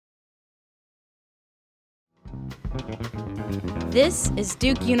This is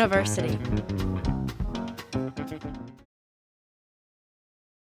Duke University.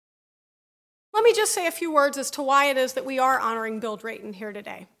 Let me just say a few words as to why it is that we are honoring Bill Drayton here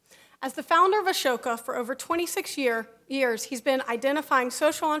today. As the founder of Ashoka for over 26 years, he's been identifying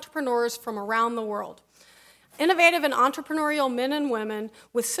social entrepreneurs from around the world. Innovative and entrepreneurial men and women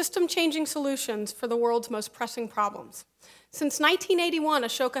with system-changing solutions for the world's most pressing problems. Since 1981,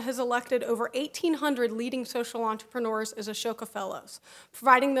 Ashoka has elected over 1,800 leading social entrepreneurs as Ashoka Fellows,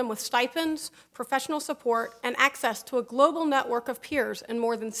 providing them with stipends, professional support, and access to a global network of peers in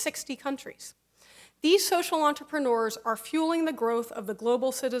more than 60 countries. These social entrepreneurs are fueling the growth of the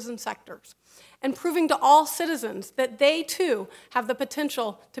global citizen sectors and proving to all citizens that they, too, have the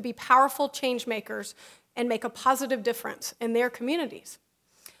potential to be powerful change makers and make a positive difference in their communities.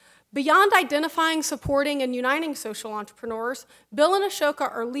 Beyond identifying, supporting, and uniting social entrepreneurs, Bill and Ashoka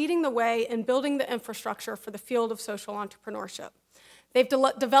are leading the way in building the infrastructure for the field of social entrepreneurship. They've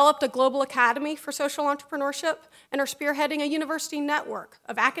developed a global academy for social entrepreneurship and are spearheading a university network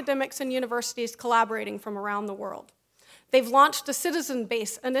of academics and universities collaborating from around the world. They've launched the Citizen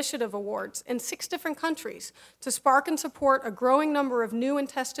Base Initiative Awards in 6 different countries to spark and support a growing number of new and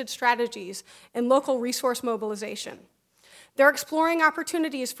tested strategies in local resource mobilization. They're exploring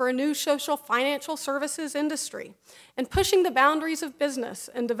opportunities for a new social financial services industry and pushing the boundaries of business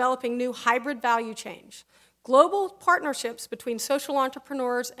and developing new hybrid value chains, global partnerships between social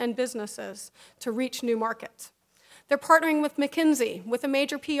entrepreneurs and businesses to reach new markets. They're partnering with McKinsey, with a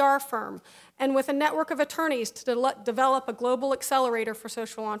major PR firm, and with a network of attorneys to develop a global accelerator for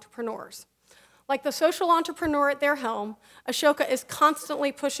social entrepreneurs. Like the social entrepreneur at their helm, Ashoka is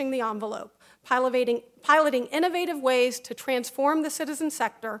constantly pushing the envelope, piloting innovative ways to transform the citizen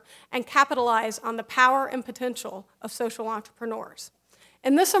sector and capitalize on the power and potential of social entrepreneurs.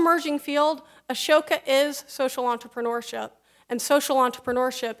 In this emerging field, Ashoka is social entrepreneurship, and social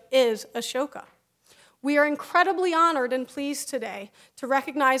entrepreneurship is Ashoka. We are incredibly honored and pleased today to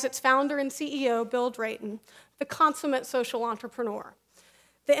recognize its founder and CEO, Bill Drayton, the consummate social entrepreneur,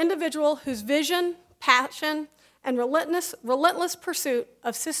 the individual whose vision, passion, and relentless pursuit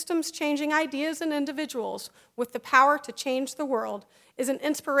of systems-changing ideas and individuals with the power to change the world is an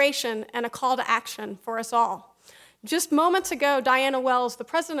inspiration and a call to action for us all. Just moments ago, Diana Wells, the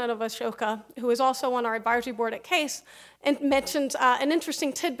president of Ashoka, who is also on our advisory board at CASE, mentioned an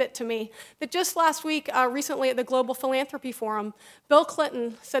interesting tidbit to me, that just last week, recently at the Global Philanthropy Forum, Bill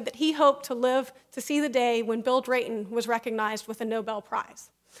Clinton said that he hoped to live to see the day when Bill Drayton was recognized with a Nobel Prize.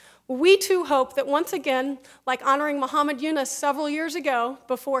 We too hope that once again, like honoring Muhammad Yunus several years ago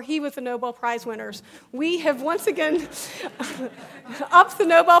before he was the Nobel Prize winners, we have once again upped the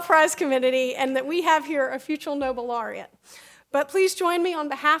Nobel Prize community and that we have here a future Nobel laureate. But please join me on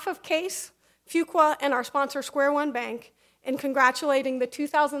behalf of CASE, Fuqua, and our sponsor Square One Bank in congratulating the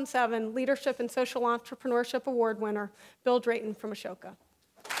 2007 Leadership and Social Entrepreneurship Award winner, Bill Drayton from Ashoka.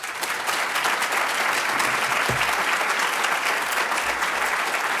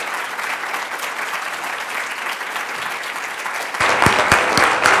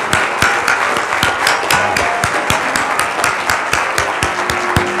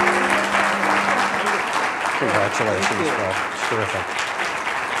 Congratulations, Bill. Terrific.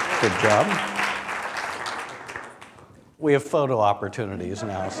 Good job. We have photo opportunities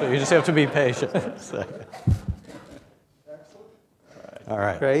now, so you just have to be patient. All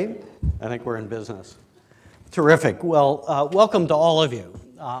right. Great. I think we're in business. Terrific. Well, welcome to all of you.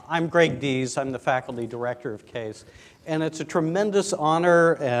 I'm Greg Dees. I'm the faculty director of CASE. And it's a tremendous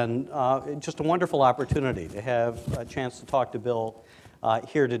honor and just a wonderful opportunity to have a chance to talk to Bill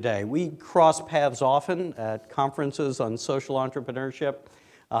here today. We cross paths often at conferences on social entrepreneurship.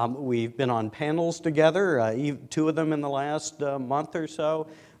 We've been on panels together, 2 of them in the last month or so.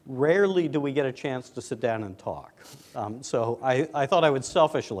 Rarely do we get a chance to sit down and talk. So I thought I would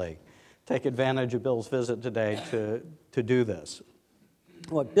selfishly take advantage of Bill's visit today to do this.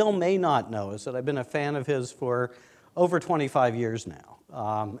 What Bill may not know is that I've been a fan of his for over 25 years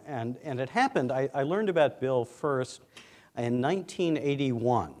now. And it happened, I learned about Bill first in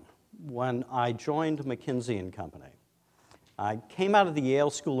 1981, when I joined McKinsey & Company. I came out of the Yale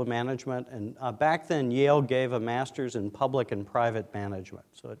School of Management, and back then Yale gave a master's in public and private management.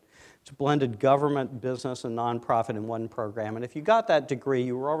 So it's blended government, business, and nonprofit in one program. And if you got that degree,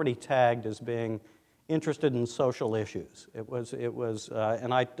 you were already tagged as being interested in social issues. It was,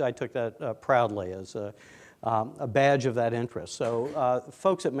 and I took that proudly as a badge of that interest. So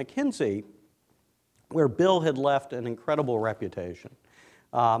folks at McKinsey, where Bill had left an incredible reputation,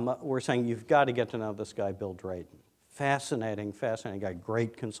 were saying, you've got to get to know this guy, Bill Drayton. fascinating. Got a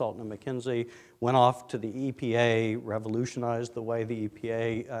great consultant at McKinsey, went off to the EPA, revolutionized the way the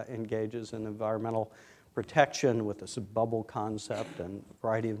EPA engages in environmental protection with this bubble concept and a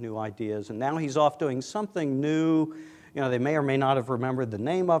variety of new ideas. And now he's off doing something new. They may or may not have remembered the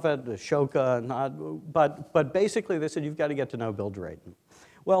name of it, Ashoka, but basically they said, you've got to get to know Bill Drayton.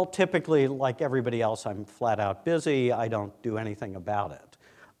 Well, typically, like everybody else, I'm flat out busy. I don't do anything about it,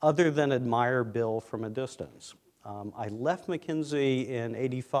 other than admire Bill from a distance. I left McKinsey in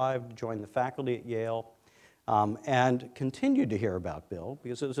 '85 to join the faculty at Yale, and continued to hear about Bill,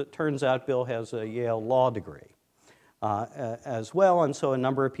 because as it turns out, Bill has a Yale law degree as well, and so a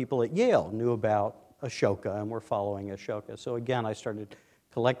number of people at Yale knew about Ashoka and were following Ashoka. So again, I started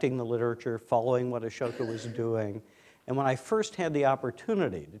collecting the literature, following what Ashoka was doing. And when I first had the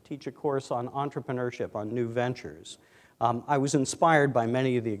opportunity to teach a course on entrepreneurship, on new ventures, I was inspired by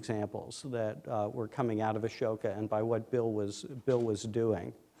many of the examples that were coming out of Ashoka and by what Bill was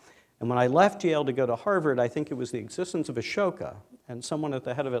doing. And when I left Yale to go to Harvard, I think it was the existence of Ashoka and someone at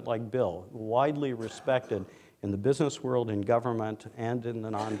the head of it like Bill, widely respected in the business world, in government, and in the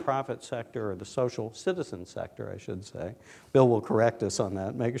nonprofit sector, or the social citizen sector, I should say. Bill will correct us on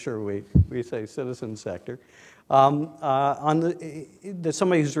that, make sure we say citizen sector. Somebody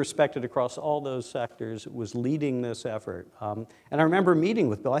who's respected across all those sectors was leading this effort. And I remember meeting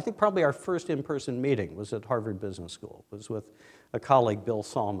with Bill. I think probably our first in-person meeting was at Harvard Business School. It was with a colleague, Bill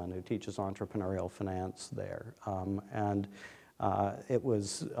Salman, who teaches entrepreneurial finance there. It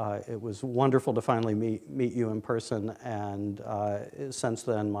was wonderful to finally meet you in person, and since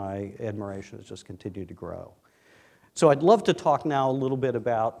then my admiration has just continued to grow. So I'd love to talk now a little bit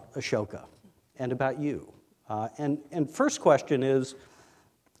about Ashoka and about you. And first question is,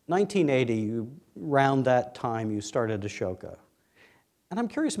 1980, around that time you started Ashoka. And I'm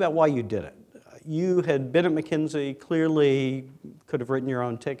curious about why you did it. You had been at McKinsey, clearly could have written your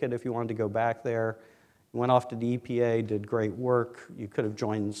own ticket if you wanted to go back there. You went off to the EPA, did great work. You could have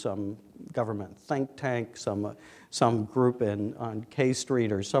joined some government think tank, some group on K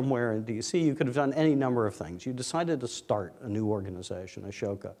Street or somewhere in DC. You could have done any number of things. You decided to start a new organization,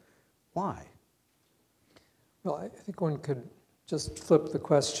 Ashoka. Why? Well, I think one could just flip the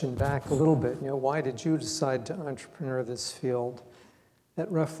question back a little bit. Why did you decide to entrepreneur this field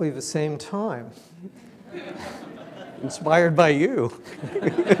at roughly the same time? Inspired by you.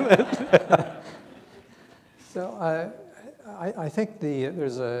 So I think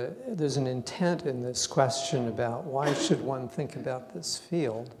there's an intent in this question about why should one think about this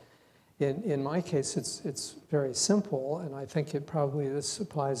field. In my case, it's very simple, and I think this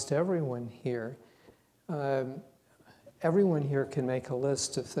applies to everyone here. Everyone here can make a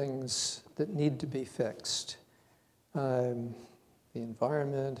list of things that need to be fixed. The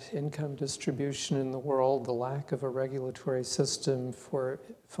environment, income distribution in the world, the lack of a regulatory system for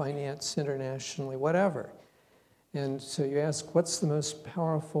finance internationally, whatever. And so you ask, what's the most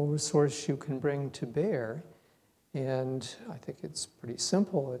powerful resource you can bring to bear? And I think it's pretty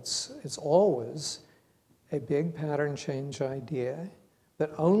simple. It's always a big pattern change idea,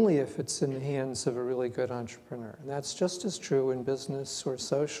 but only if it's in the hands of a really good entrepreneur. And that's just as true in business or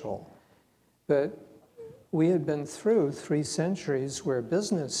social. But we had been through 3 centuries where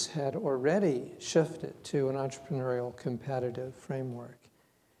business had already shifted to an entrepreneurial competitive framework.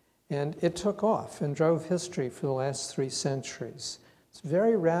 And it took off and drove history for the last 3 centuries. It's a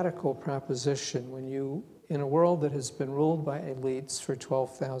very radical proposition when you, in a world that has been ruled by elites for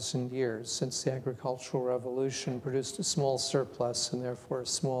 12,000 years, since the agricultural revolution produced a small surplus and therefore a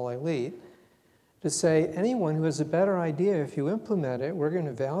small elite, to say anyone who has a better idea, if you implement it, we're going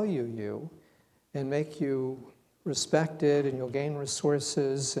to value you and make you respected, and you'll gain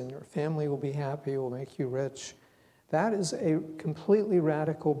resources, and your family will be happy, we'll make you rich. That is a completely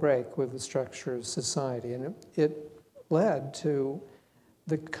radical break with the structure of society, and it led to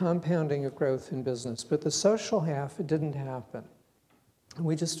the compounding of growth in business. But the social half, it didn't happen.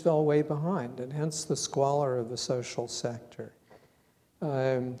 We just fell way behind, and hence the squalor of the social sector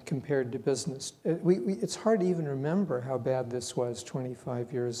compared to business. It's hard to even remember how bad this was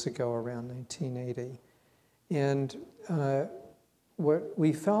 25 years ago, around 1980. And what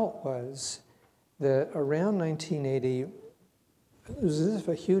we felt was that around 1980, it was as if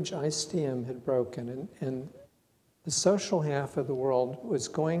a huge ice dam had broken, and the social half of the world was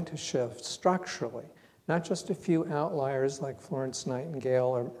going to shift structurally, not just a few outliers like Florence Nightingale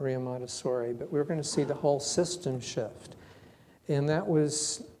or Maria Montessori, but we were going to see the whole system shift. And that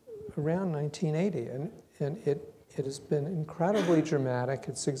was around 1980, and it has been incredibly dramatic.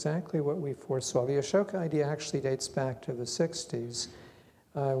 It's exactly what we foresaw. The Ashoka idea actually dates back to the 60s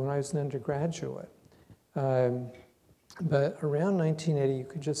when I was an undergraduate. But around 1980, you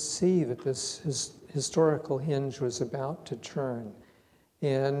could just see that this historical hinge was about to turn.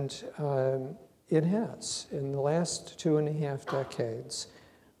 And it has. In the last 2.5 decades,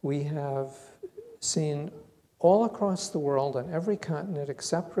 we have seen all across the world, on every continent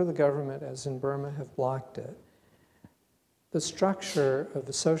except where the government, as in Burma, have blocked it, the structure of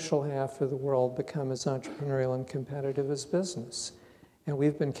the social half of the world become as entrepreneurial and competitive as business. And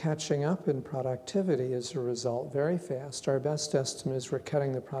we've been catching up in productivity as a result very fast. Our best estimate is we're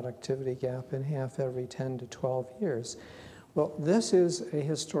cutting the productivity gap in half every 10 to 12 years. Well, this is a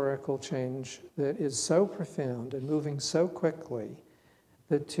historical change that is so profound and moving so quickly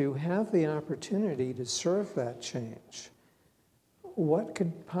that to have the opportunity to serve that change, what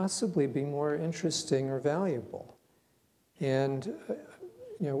could possibly be more interesting or valuable? And,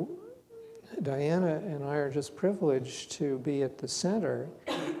 Diana and I are just privileged to be at the center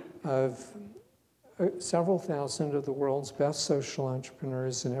of several thousand of the world's best social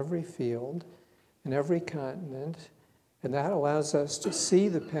entrepreneurs in every field, in every continent, and that allows us to see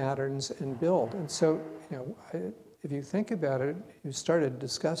the patterns and build. And so, if you think about it, you started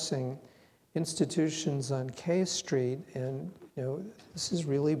discussing institutions on K Street, and this is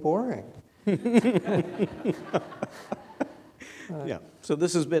really boring. Yeah, so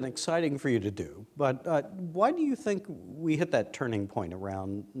this has been exciting for you to do, but why do you think we hit that turning point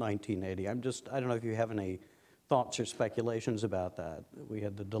around 1980? I don't know if you have any thoughts or speculations about that. We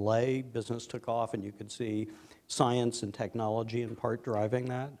had the delay, business took off, and you could see science and technology in part driving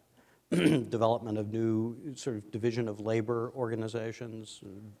that. Development of new sort of division of labor organizations,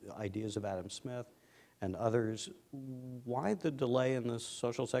 ideas of Adam Smith and others. Why the delay in the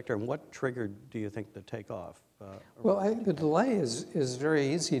social sector, and what triggered, do you think, the takeoff? Well, the delay is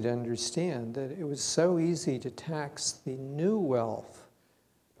very easy to understand, that it was so easy to tax the new wealth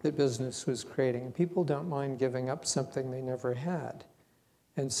that business was creating. People don't mind giving up something they never had.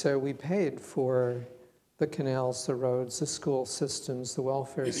 And so we paid for the canals, the roads, the school systems, the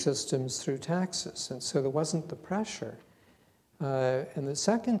welfare systems through taxes. And so there wasn't the pressure. And the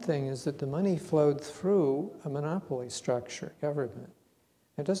second thing is that the money flowed through a monopoly structure, government.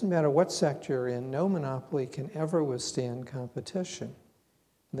 It doesn't matter what sector you're in, no monopoly can ever withstand competition.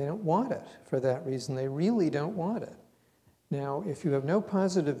 They don't want it for that reason. They really don't want it. Now, if you have no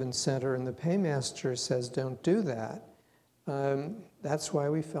positive incentive and the paymaster says don't do that, that's why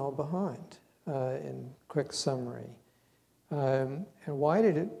we fell behind, in quick summary. And why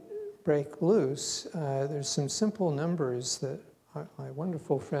did it break loose? There's some simple numbers that my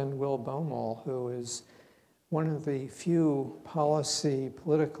wonderful friend Will Baumol, who is one of the few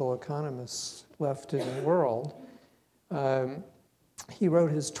political economists left in the world, he wrote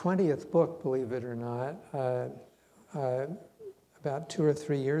his 20th book, believe it or not, about 2 or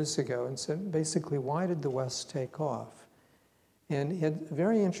 3 years ago, and said basically, why did the West take off? And he had a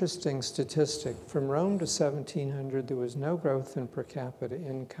very interesting statistic. From Rome to 1700, there was no growth in per capita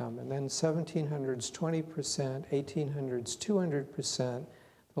income. And then 1700s, 20%, 1800s, 200%,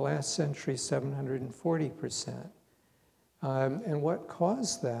 the last century, 740%. And what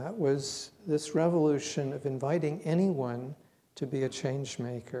caused that was this revolution of inviting anyone to be a change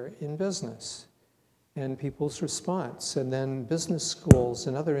maker in business, and people's response. And then business schools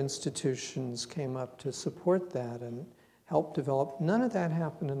and other institutions came up to support that and help develop. None of that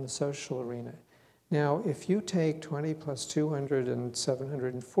happened in the social arena. Now, if you take 20 plus 200 and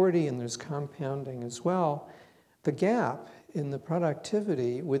 740, and there's compounding as well, the gap in the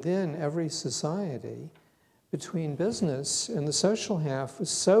productivity within every society between business and the social half was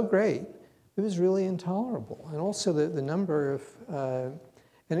so great, it was really intolerable. And also the number of,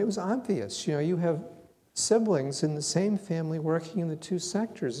 and it was obvious, you have siblings in the same family working in the two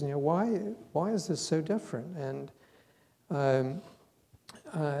sectors, and why is this so different? And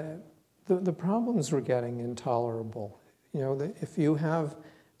the problems were getting intolerable. If you have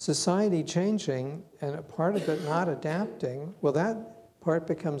society changing and a part of it not adapting, well, that part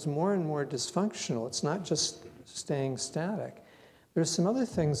becomes more and more dysfunctional. It's not just staying static. There's some other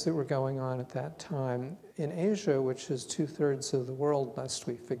things that were going on at that time. In Asia, which is 2/3 of the world, lest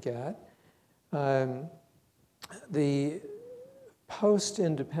we forget, the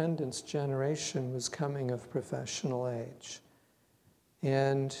post-independence generation was coming of professional age.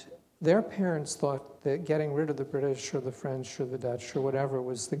 And their parents thought that getting rid of the British or the French or the Dutch or whatever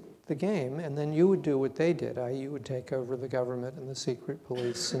was the game, and then you would do what they did, i.e. you would take over the government and the secret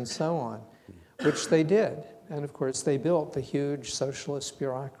police and so on, which they did. And of course, they built the huge socialist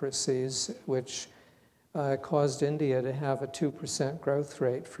bureaucracies, which caused India to have a 2% growth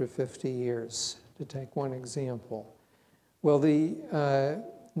rate for 50 years, to take one example. Well,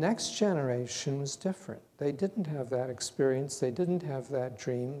 Next generation was different. They didn't have that experience. They didn't have that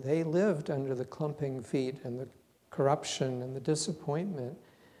dream. They lived under the clumping feet and the corruption and the disappointment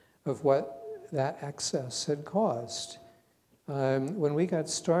of what that excess had caused. When we got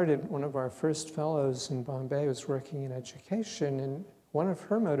started, one of our first fellows in Bombay was working in education, and one of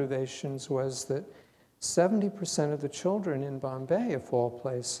her motivations was that 70% of the children in Bombay, of all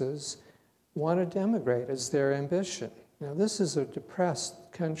places, wanted to emigrate as their ambition. Now, this is a depressed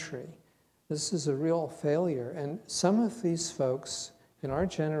country. This is a real failure. And some of these folks in our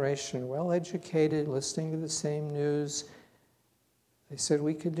generation, well-educated, listening to the same news, they said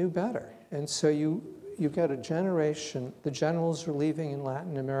we could do better. And so you got a generation. The generals were leaving in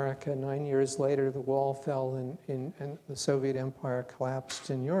Latin America. 9 years later, the wall fell and the Soviet Empire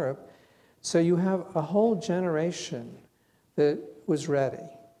collapsed in Europe. So you have a whole generation that was ready.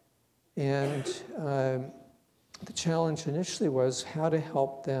 And the challenge initially was how to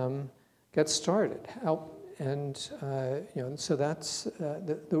help them get started. So that's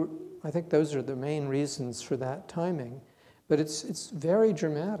I think those are the main reasons for that timing. But it's very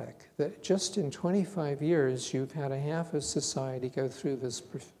dramatic that just in 25 years you've had a half of society go through this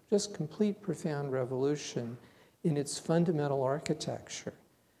just complete profound revolution in its fundamental architecture.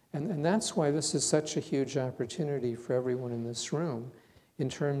 And that's why this is such a huge opportunity for everyone in this room. In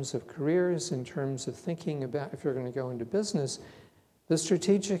terms of careers, in terms of thinking about if you're going to go into business, the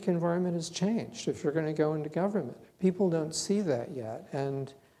strategic environment has changed. If you're going to go into government, people don't see that yet.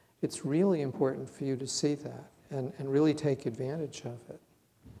 And it's really important for you to see that and really take advantage of it.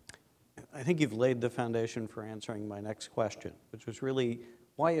 I think you've laid the foundation for answering my next question, which was really,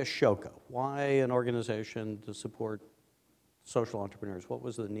 why Ashoka? Why an organization to support social entrepreneurs? What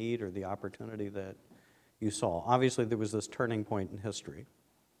was the need or the opportunity that you saw? Obviously, there was this turning point in history.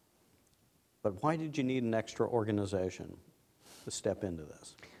 But why did you need an extra organization to step into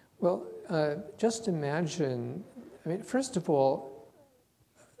this? Well, just imagine, first of all,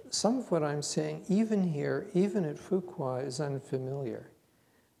 some of what I'm saying, even here, even at Fuqua, is unfamiliar.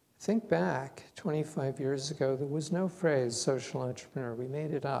 Think back 25 years ago, there was no phrase social entrepreneur. We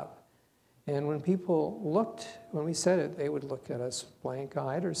made it up. And when we said it, they would look at us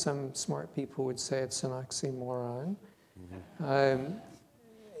blank-eyed, or some smart people would say it's an oxymoron. Mm-hmm.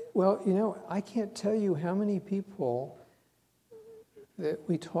 I can't tell you how many people that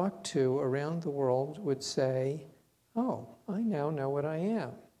we talk to around the world would say, oh, I now know what I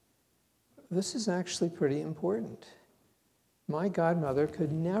am. This is actually pretty important. My godmother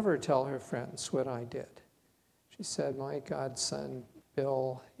could never tell her friends what I did. She said, my godson,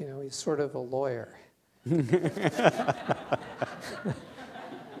 Bill, he's sort of a lawyer.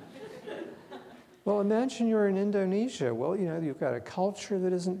 Well, imagine you're in Indonesia. Well, you've got a culture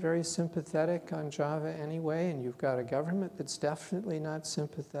that isn't very sympathetic on Java anyway, and you've got a government that's definitely not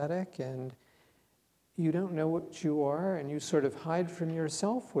sympathetic, and you don't know what you are, and you sort of hide from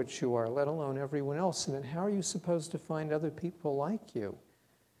yourself what you are, let alone everyone else. And then how are you supposed to find other people like you?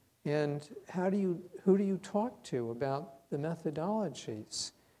 And who do you talk to about the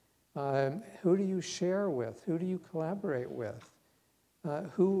methodologies? Who do you share with? Who do you collaborate with?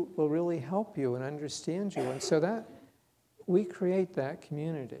 Who will really help you and understand you? And so that we create that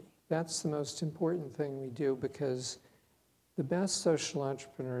community. That's the most important thing we do, because the best social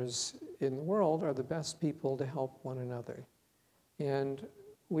entrepreneurs in the world are the best people to help one another. And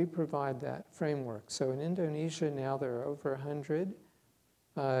we provide that framework. So in Indonesia now there are over 100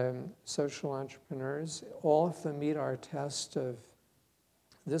 social entrepreneurs. All of them meet our test of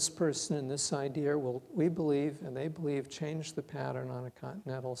this person and this idea will, we believe, and they believe, change the pattern on a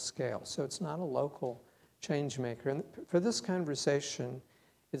continental scale. So it's not a local change maker. And for this conversation,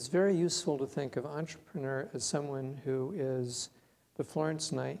 it's very useful to think of entrepreneur as someone who is the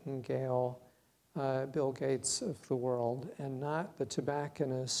Florence Nightingale, Bill Gates of the world, and not the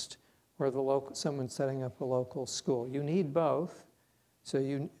tobacconist or someone setting up a local school. You need both.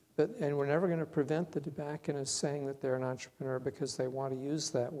 And we're never going to prevent the tobacconist saying that they're an entrepreneur because they want to use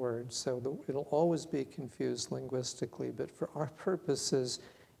that word. So it'll always be confused linguistically. But for our purposes,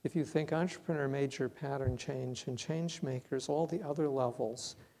 if you think entrepreneur, major pattern change, and change makers, all the other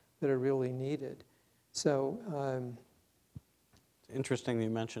levels that are really needed. So it's interesting that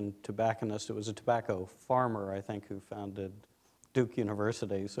you mentioned tobacconist. It was a tobacco farmer, I think, who founded Duke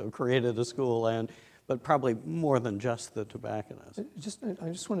University, so created a school, but probably more than just the tobacconist. I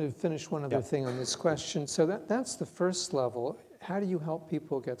just wanted to finish one other thing on this question. So that's the first level. How do you help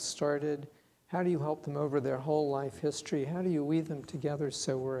people get started? How do you help them over their whole life history? How do you weave them together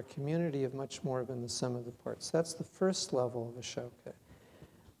so we're a community of much more than the sum of the parts? That's the first level of Ashoka,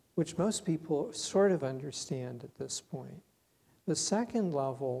 which most people sort of understand at this point. The second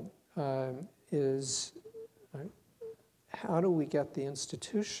level is how do we get the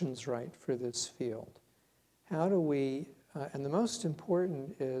institutions right for this field? How do we, and the most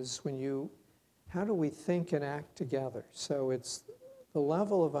important is how do we think and act together? So it's the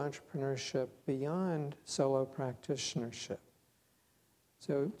level of entrepreneurship beyond solo practitionership.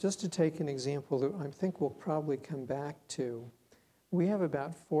 So just to take an example that I think we'll probably come back to, we have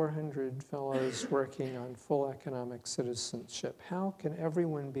about 400 fellows working on full economic citizenship. How can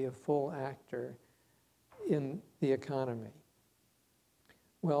everyone be a full actor in the economy?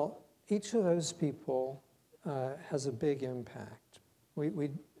 Well, each of those people has a big impact.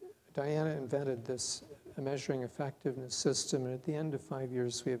 Diana invented this measuring effectiveness system, and at the end of 5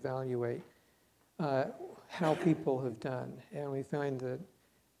 years, we evaluate how people have done. And we find that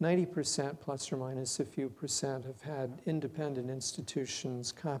 90% plus or minus a few percent have had independent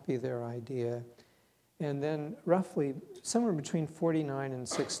institutions copy their idea. And then roughly somewhere between 49 and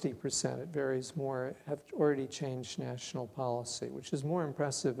 60%, it varies more, have already changed national policy, which is more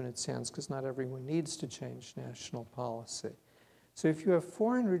impressive in its sense because not everyone needs to change national policy. So if you have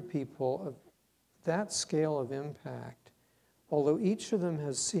 400 people of that scale of impact, although each of them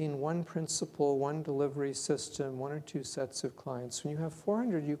has seen one principal, one delivery system, one or two sets of clients, when you have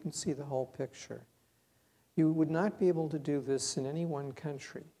 400, you can see the whole picture. You would not be able to do this in any one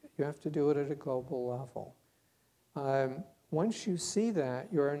country. You have to do it at a global level. Once you see that,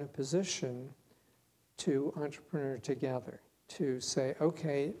 you're in a position to entrepreneur together, to say,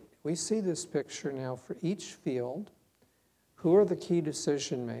 okay, we see this picture now for each field. Who are the key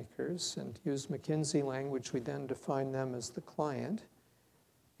decision makers? And to use McKinsey language, we then define them as the client.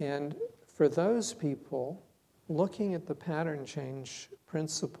 And for those people, looking at the pattern change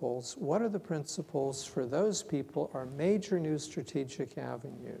principles, what are the principles for those people are major new strategic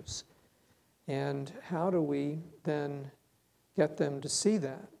avenues? And how do we then get them to see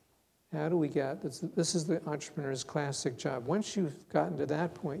that? How do we get, this is the entrepreneur's classic job. Once you've gotten to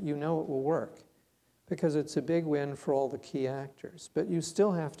that point, you know it will work, because it's a big win for all the key actors. But you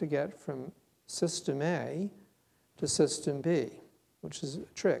still have to get from system A to system B, which is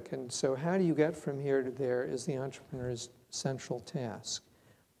a trick. And so how do you get from here to there is the entrepreneur's central task.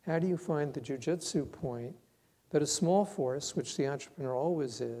 How do you find the jujitsu point that a small force, which the entrepreneur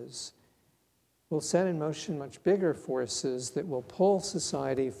always is, will set in motion much bigger forces that will pull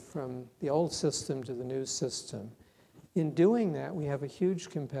society from the old system to the new system? In doing that, we have a huge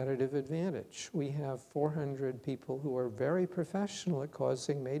competitive advantage. We have 400 people who are very professional at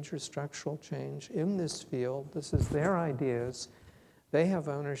causing major structural change in this field. This is their ideas. They have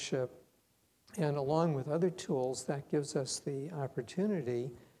ownership. And along with other tools, that gives us the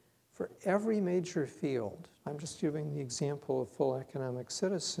opportunity for every major field. I'm just giving the example of full economic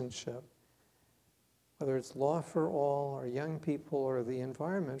citizenship. Whether it's law for all or young people or the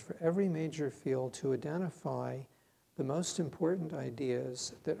environment, for every major field to identify the most important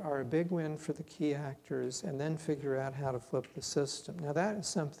ideas that are a big win for the key actors, and then figure out how to flip the system. Now that is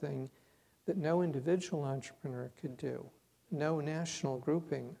something that no individual entrepreneur could do. No national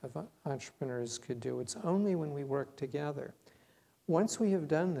grouping of entrepreneurs could do. It's only when we work together. Once we have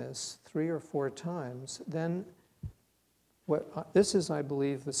done this 3 or 4 times, then this is, I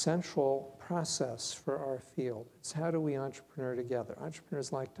believe, the central process for our field. It's how do we entrepreneur together?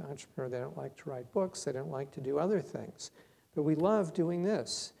 Entrepreneurs like to entrepreneur. They don't like to write books. They don't like to do other things. But we love doing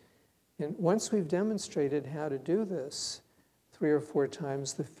this. And once we've demonstrated how to do this 3 or 4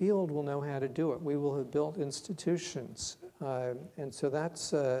 times, the field will know how to do it. We will have built institutions. And so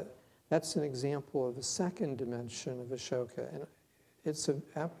that's an example of a second dimension of Ashoka. And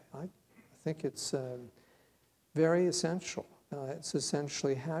I think it's very essential. It's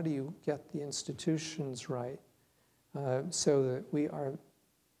essentially how do you get the institutions right so that we are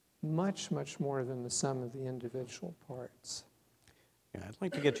much, much more than the sum of the individual parts. Yeah, I'd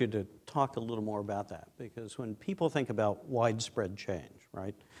like to get you to talk a little more about that, because when people think about widespread change,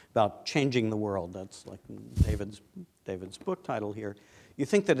 right, about changing the world, that's like David's book title here, you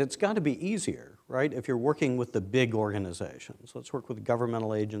think that it's got to be easier, right, if you're working with the big organizations. Let's work with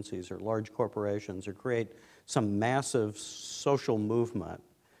governmental agencies or large corporations or create some massive social movement.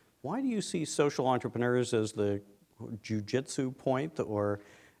 Why do you see social entrepreneurs as the jujitsu point,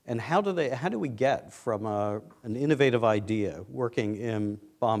 and how do we get from an innovative idea working in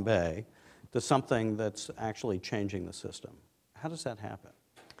Bombay to something that's actually changing the system? How does that happen?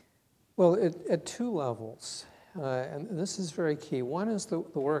 Well, at 2 levels. And this is very key. One is the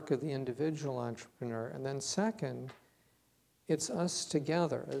work of the individual entrepreneur, and then second, it's us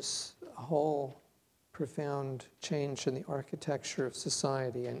together as a whole profound change in the architecture of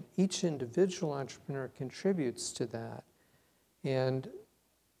society, and each individual entrepreneur contributes to that. And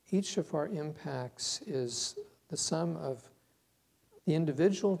each of our impacts is the sum of the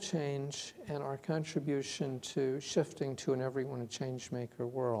individual change and our contribution to shifting to an everyone a change maker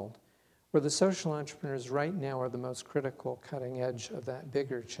world, where the social entrepreneurs right now are the most critical cutting edge of that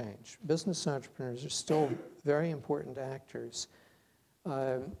bigger change. Business entrepreneurs are still very important actors.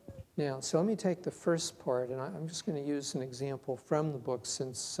 Now, so let me take the first part, and I'm just going to use an example from the book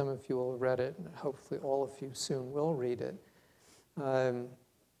since some of you will have read it, and hopefully all of you soon will read it.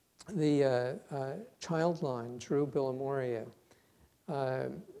 The Childline, Drew Billamoria,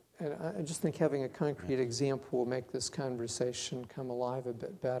 and I just think having a concrete example will make this conversation come alive a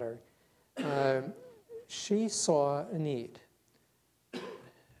bit better. She saw a need.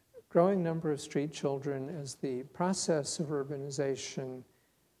 Growing number of street children as the process of urbanization,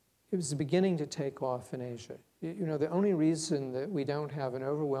 it was beginning to take off in Asia. You know, the only reason that we don't have an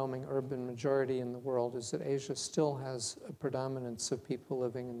overwhelming urban majority in the world is that Asia still has a predominance of people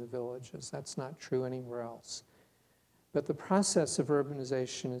living in the villages. That's not true anywhere else. But the process of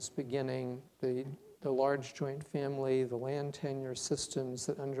urbanization is beginning. The large joint family, the land tenure systems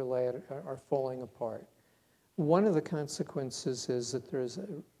that underlay it are falling apart. One of the consequences is that there's a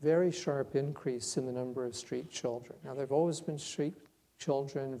very sharp increase in the number of street children. Now, there have always been street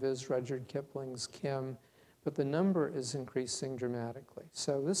children, Viz. Rudyard Kipling's Kim, but the number is increasing dramatically.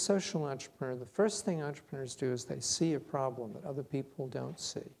 So this social entrepreneur, the first thing entrepreneurs do is they see a problem that other people don't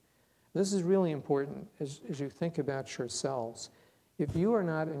see. This is really important as you think about yourselves. If you are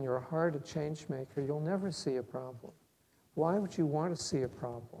not in your heart a change maker, you'll never see a problem. Why would you want to see a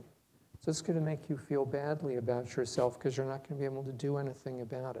problem? So it's going to make you feel badly about yourself because you're not going to be able to do anything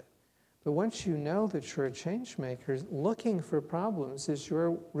about it. But once you know that you're a change maker, looking for problems is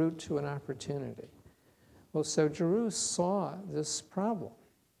your route to an opportunity. Well, so Drew saw this problem.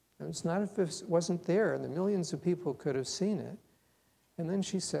 It's not if it wasn't there, and the millions of people could have seen it. And then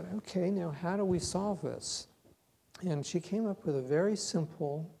she said, okay, now how do we solve this? And she came up with a very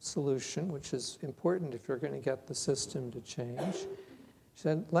simple solution, which is important if you're going to get the system to change. She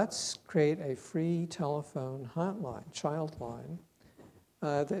said, let's create a free telephone hotline, child line,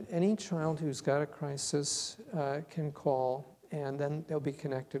 that any child who's got a crisis can call, and then they'll be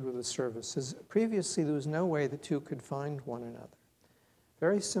connected with the services. Previously, there was no way the two could find one another.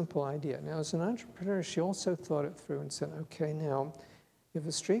 Very simple idea. Now, as an entrepreneur, she also thought it through and said, okay, now, if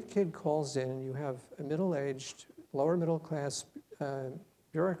a street kid calls in and you have a middle-aged, lower middle-class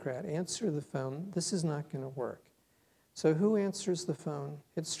bureaucrat answer the phone, this is not going to work. So who answers the phone?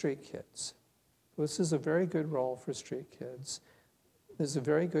 It's street kids. This is a very good role for street kids. There's a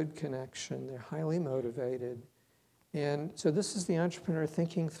very good connection. They're highly motivated. And so this is the entrepreneur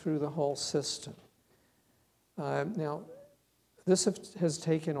thinking through the whole system. Now, this has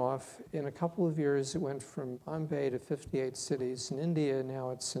taken off. In a couple of years, it went from Bombay to 58 cities in India.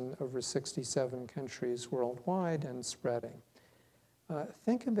 Now it's in over 67 countries worldwide and spreading.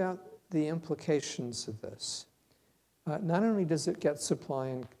 Think about the implications of this. Not only does it get supply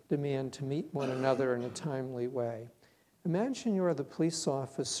and demand to meet one another in a timely way, imagine you're the police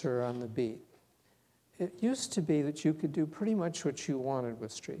officer on the beat. It used to be that you could do pretty much what you wanted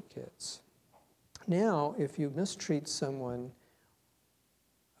with street kids. Now, if you mistreat someone,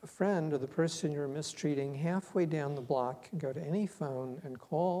 a friend or the person you're mistreating halfway down the block can go to any phone and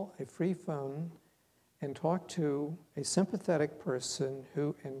call a free phone and talk to a sympathetic person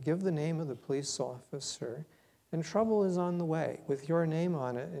and give the name of the police officer, and trouble is on the way with your name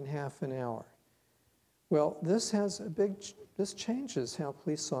on it in half an hour. Well, this changes how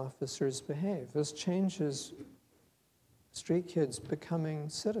police officers behave. This changes street kids becoming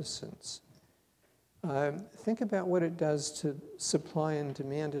citizens. Think about what it does to supply and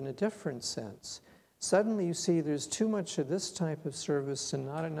demand in a different sense. Suddenly you see there's too much of this type of service and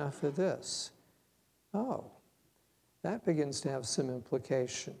not enough of this. Oh, that begins to have some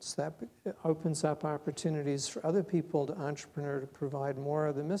implications. That opens up opportunities for other people to entrepreneur to provide more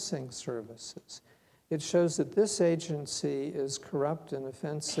of the missing services. It shows that this agency is corrupt and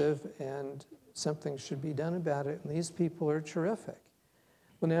offensive and something should be done about it, and these people are terrific.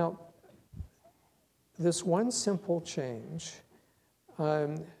 Well, now, this one simple change,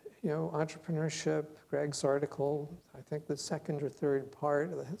 entrepreneurship, Greg's article, I think the second or third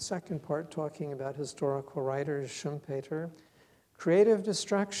part, the second part talking about historical writers, Schumpeter. Creative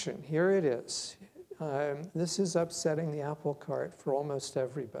destruction, here it is. This is upsetting the apple cart for almost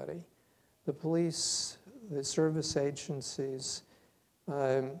everybody. The police, the service agencies,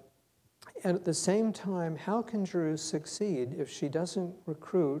 and at the same time, how can Drew succeed if she doesn't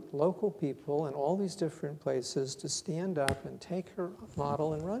recruit local people in all these different places to stand up and take her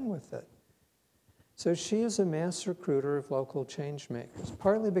model and run with it? So she is a mass recruiter of local change makers,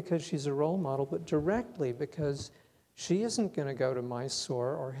 partly because she's a role model, but directly because she isn't going to go to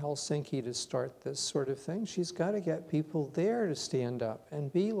Mysore or Helsinki to start this sort of thing. She's got to get people there to stand up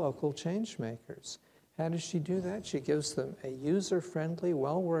and be local change makers. How does she do that? She gives them a user-friendly,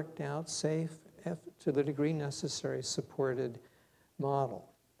 well-worked-out, safe, to the degree necessary, supported model.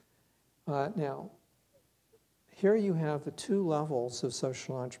 Now, here you have the two levels of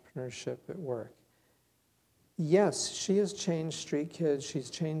social entrepreneurship at work. Yes, she has changed Street Kids,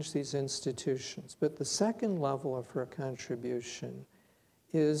 she's changed these institutions, but the second level of her contribution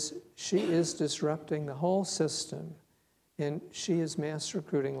is she is disrupting the whole system, and she is mass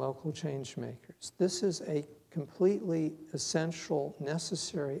recruiting local change makers. This is a completely essential,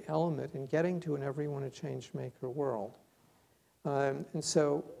 necessary element in getting to an everyone a change maker world. And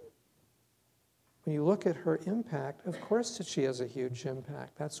so when you look at her impact, of course that she has a huge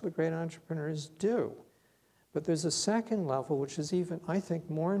impact. That's what great entrepreneurs do. But there's a second level, which is even, I think,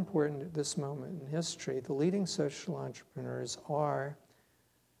 more important at this moment in history. The leading social entrepreneurs are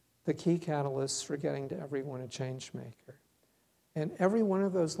the key catalysts for getting to everyone a change maker. And every one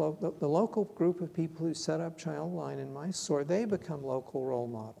of those, the local group of people who set up Childline in Mysore, they become local role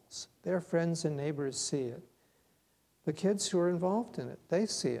models. Their friends and neighbors see it. The kids who are involved in it, they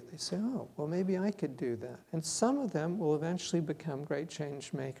see it. They say, oh, well, maybe I could do that. And some of them will eventually become great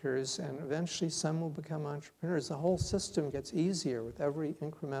change makers, and eventually some will become entrepreneurs. The whole system gets easier with every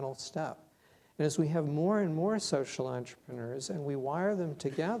incremental step. And as we have more and more social entrepreneurs and we wire them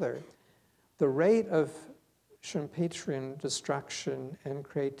together, the rate of Schumpeterian destruction and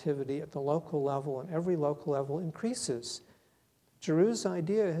creativity at the local level and every local level increases. Giroux's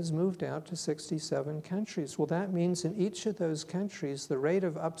idea has moved out to 67 countries. Well, that means in each of those countries, the rate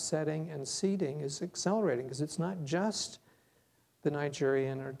of upsetting and seeding is accelerating, because it's not just the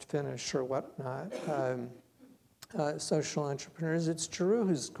Nigerian or Finnish or whatnot social entrepreneurs, it's Giroux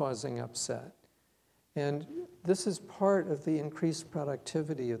who's causing upset. And this is part of the increased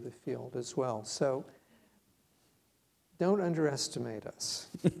productivity of the field as well. So don't underestimate us.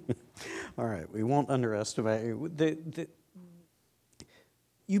 All right, we won't underestimate you.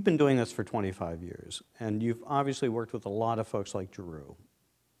 You've been doing this for 25 years, and you've obviously worked with a lot of folks like Giroux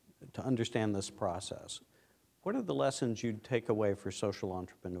to understand this process. What are the lessons you'd take away for social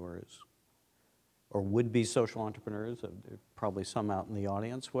entrepreneurs, or would-be social entrepreneurs? There are probably some out in the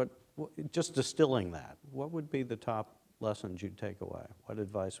audience. Just distilling that, what would be the top lessons you'd take away? What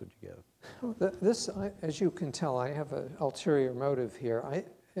advice would you give? Well, as you can tell, I have an ulterior motive here.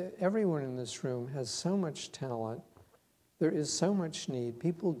 Everyone in this room has so much talent. There is so much need.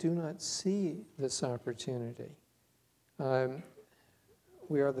 People do not see this opportunity.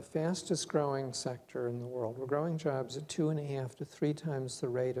 We are the fastest growing sector in the world. We're growing jobs at 2.5 to 3 times the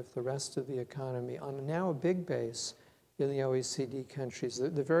rate of the rest of the economy on now a big base in the OECD countries.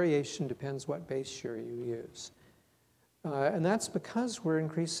 The variation depends what base year you use. And that's because we're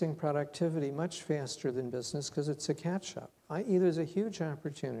increasing productivity much faster than business, because it's a catch-up, i.e. there's a huge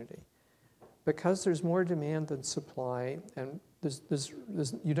opportunity. Because there's more demand than supply, and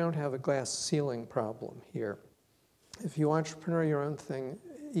you don't have a glass ceiling problem here. If you entrepreneur your own thing,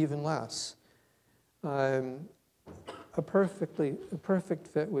 even less. A perfect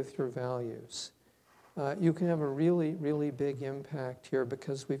fit with your values. You can have a really, really big impact here,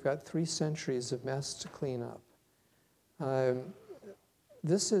 because we've got 3 centuries of mess to clean up.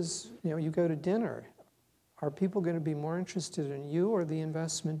 This is, you go to dinner. Are people going to be more interested in you or the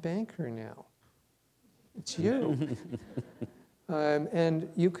investment banker now? It's you. And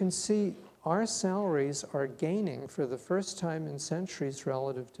you can see our salaries are gaining for the first time in centuries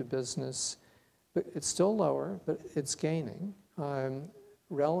relative to business. But it's still lower, but it's gaining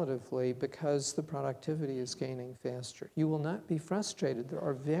relatively, because the productivity is gaining faster. You will not be frustrated. They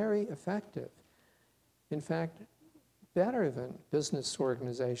are very effective. In fact, better than business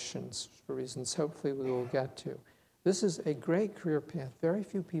organizations, for reasons hopefully we will get to. This is a great career path. Very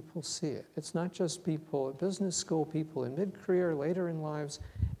few people see it. It's not just people at business school, people in mid-career, later in lives,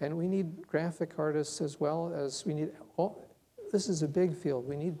 and we need graphic artists as well as we need this is a big field.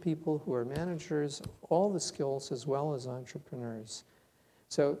 We need people who are managers, all the skills as well as entrepreneurs.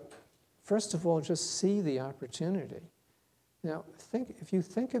 So first of all, just see the opportunity. Now, if you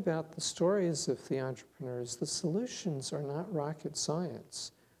think about the stories of the entrepreneurs, the solutions are not rocket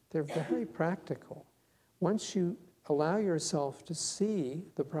science. They're very practical. Once you allow yourself to see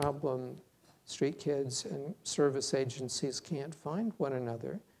the problem, street kids and service agencies can't find one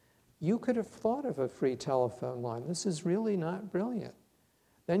another, you could have thought of a free telephone line. This is really not brilliant.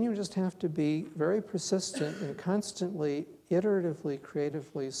 Then you just have to be very persistent and constantly, iteratively,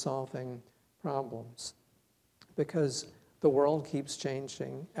 creatively solving problems because the world keeps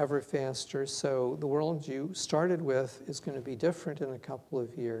changing ever faster. So the world you started with is going to be different in a couple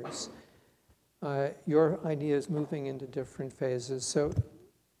of years. Your idea is moving into different phases. So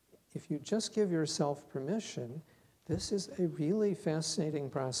if you just give yourself permission, this is a really fascinating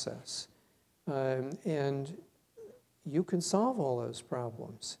process. And you can solve all those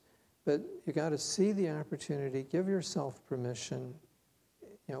problems. But you got to see the opportunity, give yourself permission.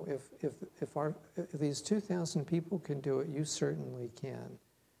 You know, if these 2,000 people can do it, you certainly can.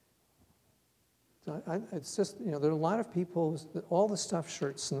 So it's just, you know, there are a lot of people, all the stuffed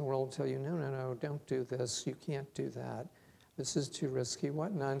shirts in the world tell you, no, don't do this, you can't do that. This is too risky,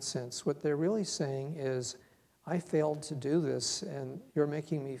 what nonsense. What they're really saying is, I failed to do this and you're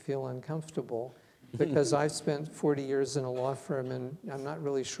making me feel uncomfortable because I've spent 40 years in a law firm and I'm not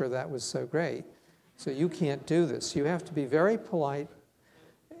really sure that was so great. So you can't do this. You have to be very polite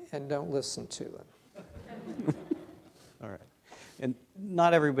and don't listen to them. All right. And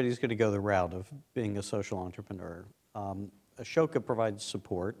not everybody's going to go the route of being a social entrepreneur. Ashoka provides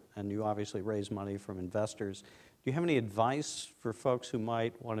support, and you obviously raise money from investors. Do you have any advice for folks who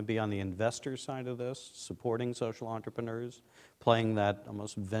might want to be on the investor side of this, supporting social entrepreneurs, playing that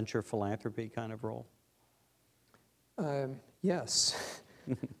almost venture philanthropy kind of role? Yes.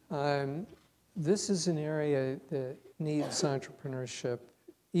 This is an area that needs entrepreneurship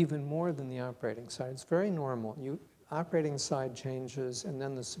even more than the operating side. It's very normal. Operating side changes, and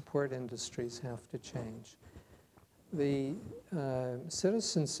then the support industries have to change. The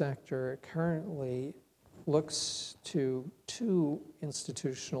citizen sector currently looks to two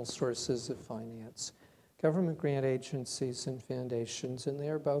institutional sources of finance, government grant agencies and foundations, and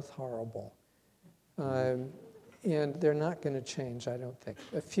they're both horrible. And they're not going to change, I don't think.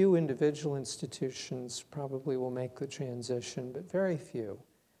 A few individual institutions probably will make the transition, but very few.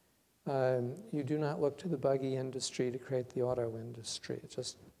 You do not look to the buggy industry to create the auto industry. It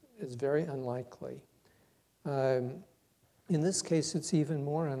just is very unlikely. In this case, it's even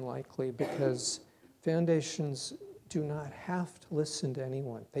more unlikely because foundations do not have to listen to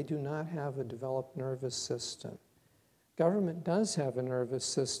anyone. They do not have a developed nervous system. Government does have a nervous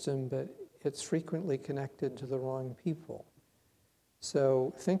system, but it's frequently connected to the wrong people.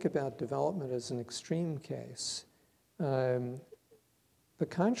 So think about development as an extreme case. The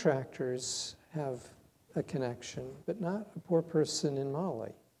contractors have a connection, but not a poor person in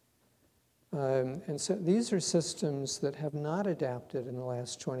Mali. And so these are systems that have not adapted in the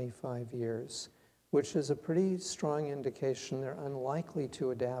last 25 years, which is a pretty strong indication they're unlikely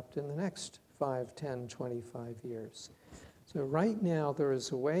to adapt in the next 5, 10, 25 years. So right now, there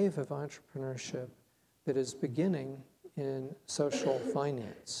is a wave of entrepreneurship that is beginning in social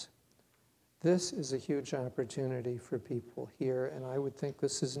finance. This is a huge opportunity for people here, and I would think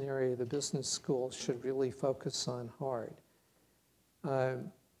this is an area the business schools should really focus on hard.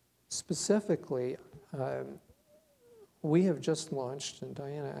 Specifically, we have just launched, and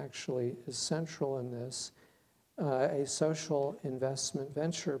Diana actually is central in this, a social investment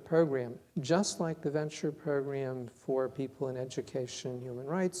venture program, just like the venture program for people in education and human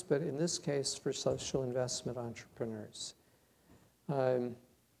rights, but in this case for social investment entrepreneurs.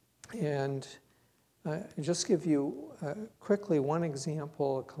 And just give you quickly one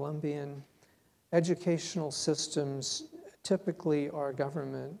example. Colombian educational systems typically are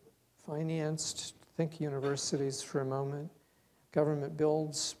government financed. Think universities for a moment. Government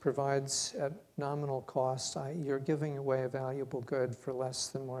builds, provides at nominal cost. You're giving away a valuable good for less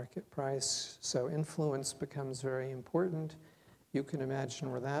than market price. So influence becomes very important. You can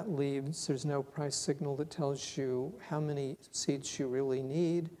imagine where that leads. There's no price signal that tells you how many seats you really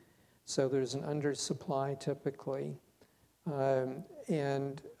need. So there's an undersupply typically. There's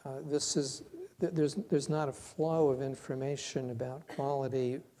not a flow of information about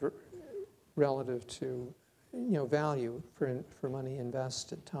quality relative to value for money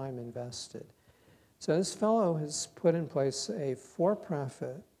invested, time invested. So this fellow has put in place a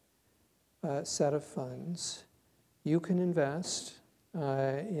for-profit set of funds. You can invest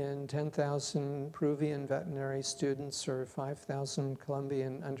in 10,000 Peruvian veterinary students or 5,000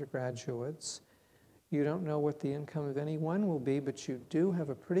 Colombian undergraduates. You don't know what the income of any one will be, but you do have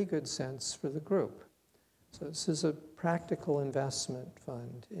a pretty good sense for the group. So this is a practical investment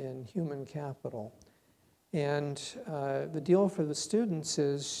fund in human capital. And the deal for the students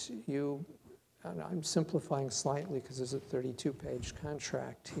is I'm simplifying slightly because there's a 32-page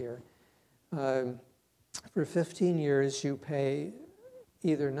contract here. For 15 years, you pay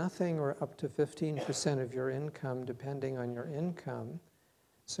either nothing or up to 15% of your income, depending on your income.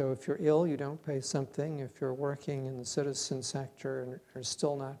 So if you're ill, you don't pay something. If you're working in the citizen sector and are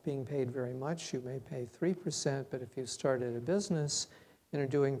still not being paid very much, you may pay 3%, but if you started a business and are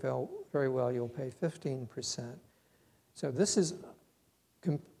doing very well, you'll pay 15%. So this is,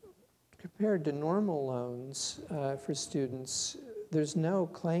 compared to normal loans for students, there's no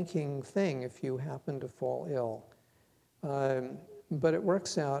clanking thing if you happen to fall ill. But it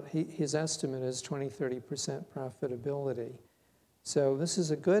works out, his estimate is 20-30% profitability. So this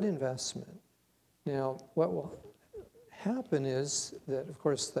is a good investment. Now, what will happen is that, of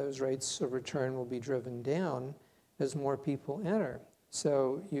course, those rates of return will be driven down as more people enter.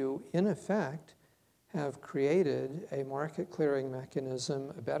 So you, in effect, have created a market clearing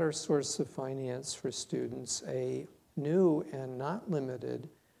mechanism, a better source of finance for students, a new and not limited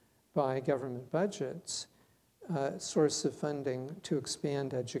by government budgets source of funding to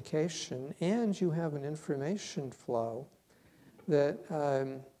expand education, and you have an information flow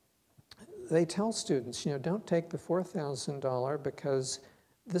that they tell students, don't take the $4,000 because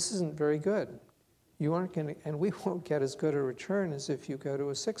this isn't very good. You aren't going to, and we won't get as good a return as if you go to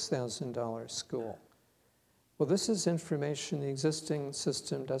a $6,000 school. Well, this is information the existing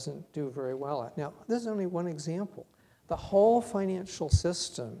system doesn't do very well at. Now, this is only one example. The whole financial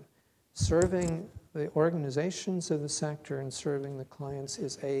system serving the organizations of the sector and serving the clients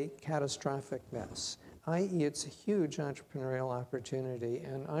is a catastrophic mess, i.e. it's a huge entrepreneurial opportunity,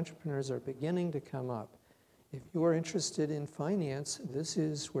 and entrepreneurs are beginning to come up. If you are interested in finance, this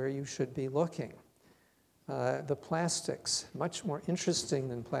is where you should be looking. The plastics, much more interesting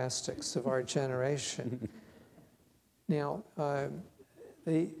than plastics of our generation. Now,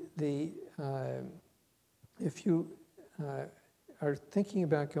 if you are thinking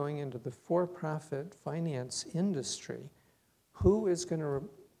about going into the for-profit finance industry, who is going to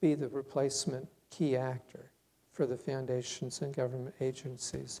be the replacement key actor for the foundations and government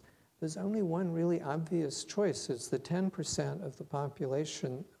agencies? There's only one really obvious choice. It's the 10% of the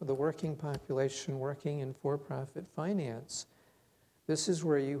population, the working population working in for-profit finance. This is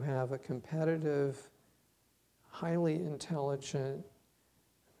where you have a competitive, highly intelligent,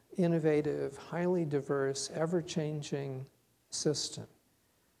 innovative, highly diverse, ever-changing system.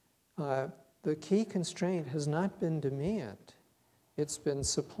 The key constraint has not been demand, it's been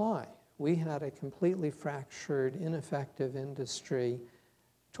supply. We had a completely fractured, ineffective industry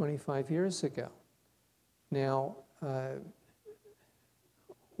 25 years ago. Now,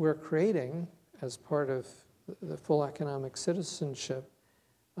 we're creating, as part of the full economic citizenship,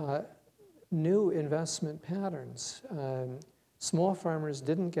 new investment patterns. Small farmers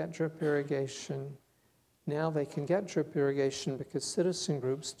didn't get drip irrigation. Now they can get drip irrigation because citizen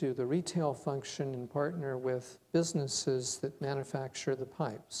groups do the retail function and partner with businesses that manufacture the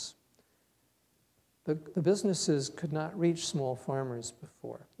pipes. The businesses could not reach small farmers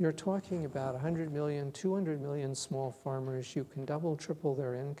before. You're talking about 100 million, 200 million small farmers. You can double, triple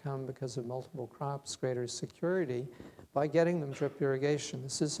their income because of multiple crops, greater security, by getting them drip irrigation.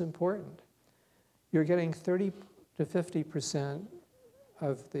 This is important. You're getting 30 to 50%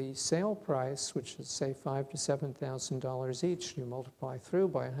 of the sale price, which is, say, $5,000 to $7,000 each. You multiply through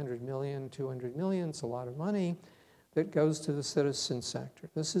by 100 million, 200 million, it's a lot of money that goes to the citizen sector.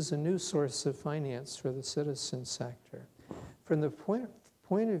 This is a new source of finance for the citizen sector. From the point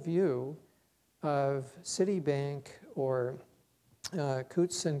of view of Citibank or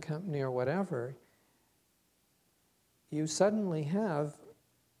Coutts and Company or whatever, you suddenly have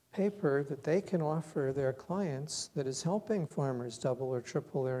paper that they can offer their clients that is helping farmers double or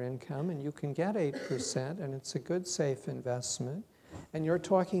triple their income, and you can get 8%, and it's a good, safe investment. And you're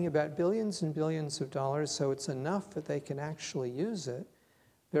talking about billions and billions of dollars, so it's enough that they can actually use it.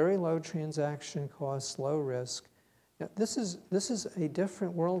 Very low transaction costs, low risk. Now, this is a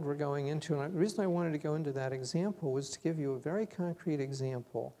different world we're going into, and the reason I wanted to go into that example was to give you a very concrete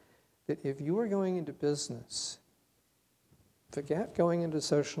example that if you were going into business, forget going into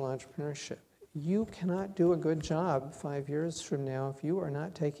social entrepreneurship. You cannot do a good job 5 years from now if you are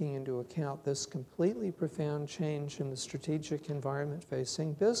not taking into account this completely profound change in the strategic environment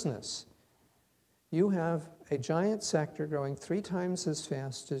facing business. You have a giant sector growing 3 times as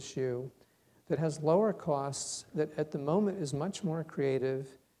fast as you that has lower costs, that at the moment is much more creative,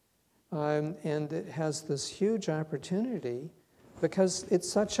 and it has this huge opportunity because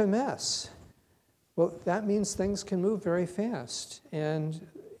it's such a mess. Well, that means things can move very fast. And,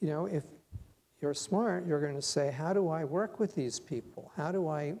 if you're smart, you're going to say, how do I work with these people?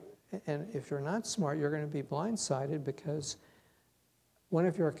 And if you're not smart, you're going to be blindsided because one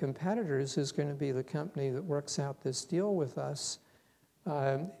of your competitors is going to be the company that works out this deal with us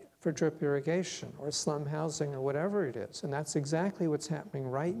for drip irrigation or slum housing or whatever it is. And that's exactly what's happening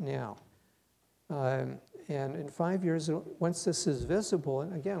right now. And in 5 years, once this is visible,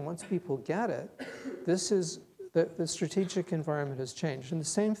 and again, once people get it, this is, the strategic environment has changed. And the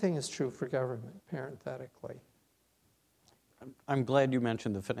same thing is true for government, parenthetically. I'm glad you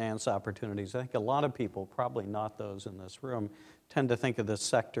mentioned the finance opportunities. I think a lot of people, probably not those in this room, tend to think of this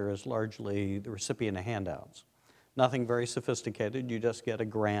sector as largely the recipient of handouts. Nothing very sophisticated. You just get a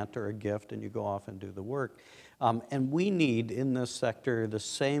grant or a gift and you go off and do the work. And we need in this sector the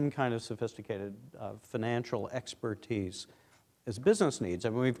same kind of sophisticated financial expertise as business needs. I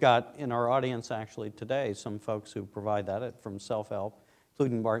mean, we've got in our audience actually today some folks who provide that from self-help,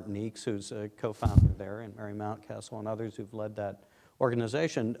 including Martin Eakes, who's a co-founder there, and Mary Mountcastle and others who've led that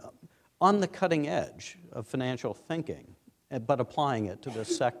organization, on the cutting edge of financial thinking, but applying it to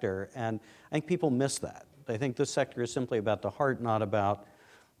this sector. And I think people miss that. They think this sector is simply about the heart, not about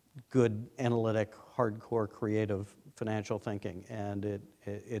good, analytic, hardcore, creative financial thinking, and it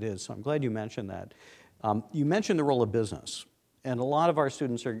is. So I'm glad you mentioned that. You mentioned the role of business, and a lot of our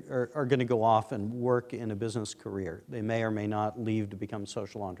students are going to go off and work in a business career. They may or may not leave to become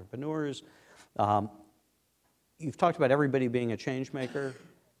social entrepreneurs. You've talked about everybody being a change maker.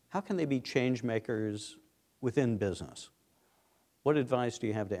 How can they be change makers within business? What advice do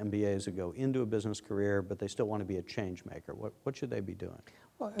you have to MBAs who go into a business career, but they still want to be a change maker? What should they be doing?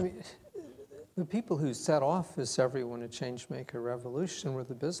 Well, I mean, the people who set off this everyone a change maker revolution were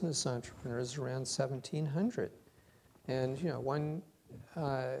the business entrepreneurs around 1700. And,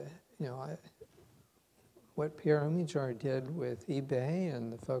 what Pierre Omidyar did with eBay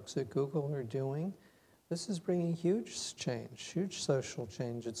and the folks at Google are doing, this is bringing huge change, huge social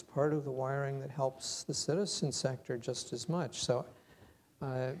change. It's part of the wiring that helps the citizen sector just as much. So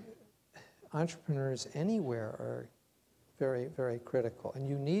entrepreneurs anywhere are very, very critical. And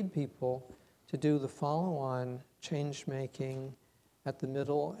you need people to do the follow-on change-making at the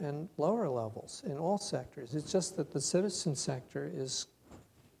middle and lower levels in all sectors. It's just that the citizen sector is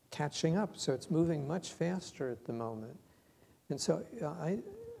catching up, so it's moving much faster at the moment. And so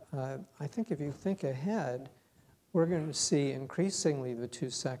I think if you think ahead, we're going to see increasingly the two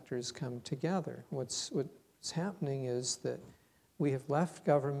sectors come together. What's happening is that we have left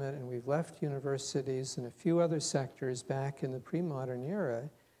government and we've left universities and a few other sectors back in the pre-modern era,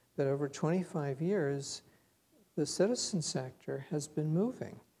 that over 25 years, the citizen sector has been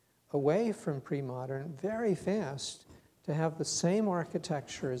moving away from pre-modern very fast to have the same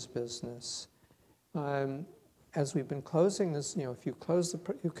architecture as business. As we've been closing this, if you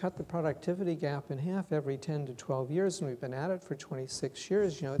cut the productivity gap in half every 10 to 12 years, and we've been at it for 26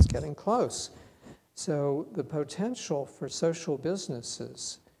 years, it's getting close. So the potential for social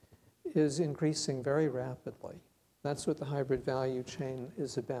businesses is increasing very rapidly. That's what the hybrid value chain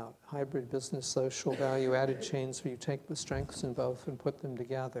is about. Hybrid business, social value-added chains where you take the strengths in both and put them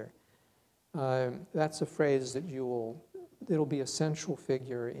together. That's a phrase that it'll be a central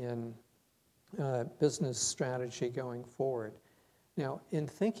figure in business strategy going forward. Now, in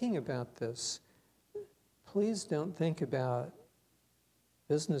thinking about this, please don't think about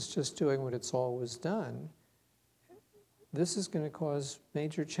business just doing what it's always done. This is going to cause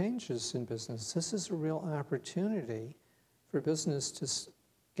major changes in business. This is a real opportunity for business to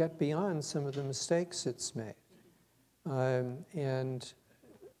get beyond some of the mistakes it's made. And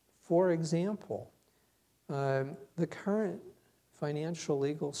for example, the current financial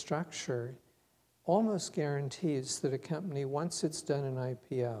legal structure almost guarantees that a company, once it's done an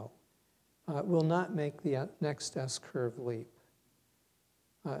IPO, will not make the next S-curve leap.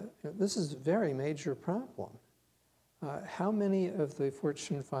 This is a very major problem. How many of the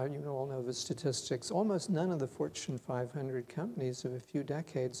Fortune 5, you all know the statistics, almost none of the Fortune 500 companies of a few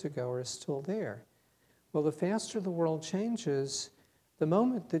decades ago are still there. Well, the faster the world changes, the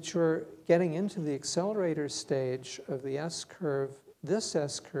moment that you're getting into the accelerator stage of the S-curve, this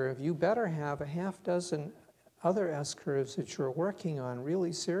S-curve, you better have a half dozen other S-curves that you're working on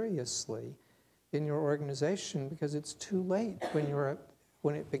really seriously in your organization, because it's too late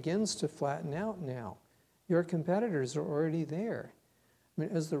when it begins to flatten out now. Your competitors are already there. I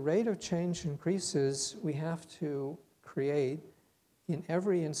mean, as the rate of change increases, we have to create in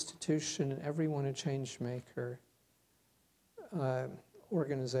every institution and everyone a change maker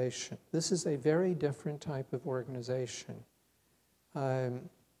organization. This is a very different type of organization. And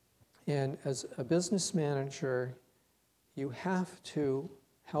as a business manager, you have to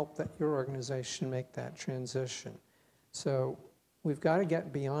help your organization make that transition. So we've got to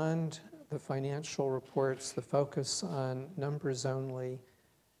get beyond the financial reports, the focus on numbers only.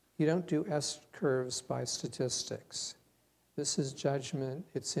 You don't do S-curves by statistics. This is judgment,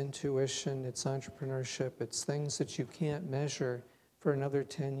 it's intuition, it's entrepreneurship, it's things that you can't measure for another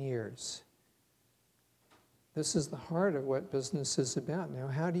 10 years. This is the heart of what business is about. Now,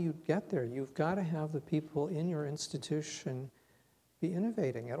 how do you get there? You've got to have the people in your institution be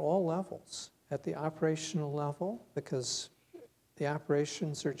innovating at all levels. At the operational level, because the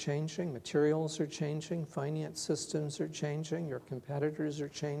operations are changing, materials are changing, finance systems are changing, your competitors are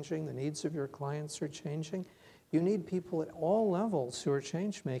changing, the needs of your clients are changing. You need people at all levels who are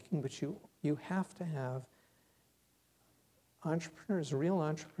change-making, but you have to have entrepreneurs, real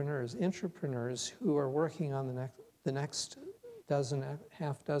entrepreneurs, intrapreneurs who are working on the next dozen,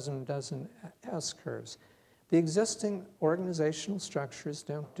 half dozen S-curves. The existing organizational structures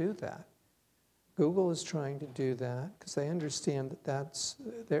don't do that. Google is trying to do that because they understand that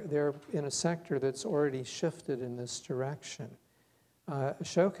they're in a sector that's already shifted in this direction.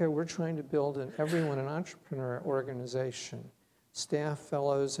 Ashoka, we're trying to build an everyone an entrepreneur organization, staff,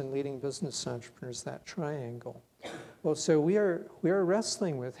 fellows, and leading business entrepreneurs, that triangle. Well, so we are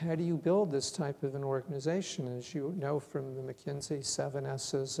wrestling with how do you build this type of an organization. As you know from the McKinsey 7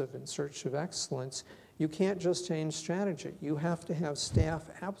 S's of In Search of Excellence, you can't just change strategy. You have to have staff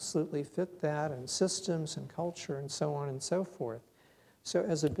absolutely fit that, and systems and culture and so on and so forth. So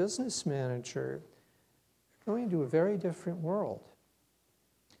as a business manager, you're going into a very different world.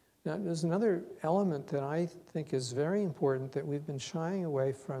 Now, there's another element that I think is very important that we've been shying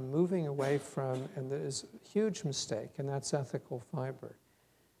away from, moving away from, and that is a huge mistake, and that's ethical fiber.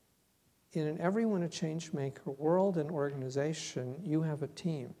 In an everyone a change maker world and organization, you have a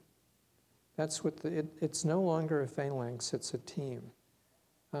team. That's what it's no longer a phalanx, it's a team.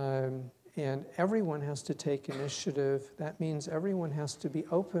 And everyone has to take initiative. That means everyone has to be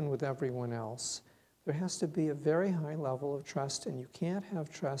open with everyone else. There has to be a very high level of trust, and you can't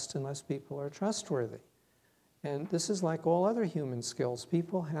have trust unless people are trustworthy. And this is like all other human skills.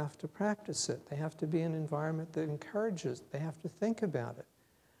 People have to practice it. They have to be in an environment that encourages it. They have to think about it.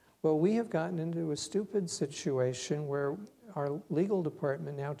 Well, we have gotten into a stupid situation where our legal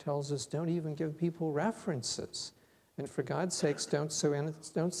department now tells us don't even give people references. And for God's sakes, don't say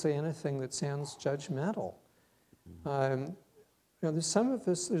anything that sounds judgmental. There's some of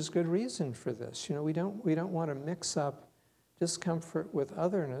this, there's good reason for this. We don't want to mix up discomfort with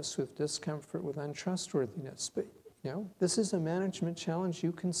otherness with discomfort with untrustworthiness. But, this is a management challenge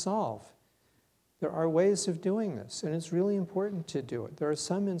you can solve. There are ways of doing this, and it's really important to do it. There are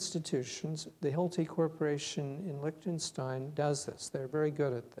some institutions, the Hilti Corporation in Liechtenstein does this. They're very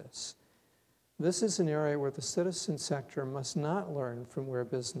good at this. This is an area where the citizen sector must not learn from where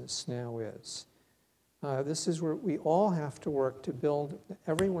business now is. This is where we all have to work to build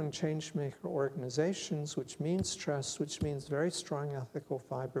everyone change-maker organizations, which means trust, which means very strong ethical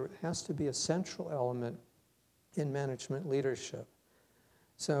fiber. It has to be a central element in management leadership.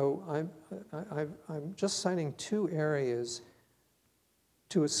 So I'm just citing 2 areas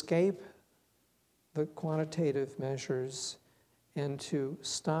to escape the quantitative measures and to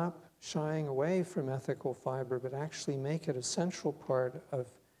stop shying away from ethical fiber, but actually make it a central part of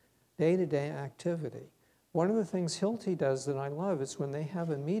day-to-day activity. One of the things Hilti does that I love is when they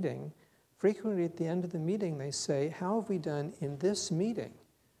have a meeting, frequently at the end of the meeting they say, how have we done in this meeting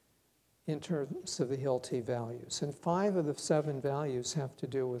in terms of the Hilti values? And 5 of the 7 values have to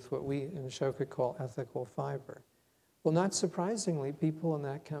do with what we in Ashoka call ethical fiber. Well, not surprisingly, people in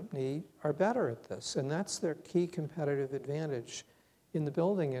that company are better at this, and that's their key competitive advantage in the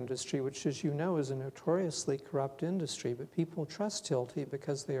building industry, which, as you know, is a notoriously corrupt industry, but people trust Hilti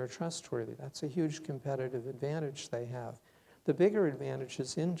because they are trustworthy. That's a huge competitive advantage they have. The bigger advantage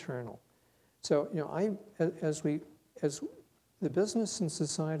is internal. So, as the business and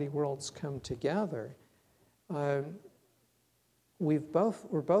society worlds come together, we're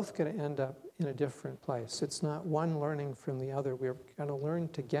both going to end up in a different place. It's not one learning from the other. We're going to learn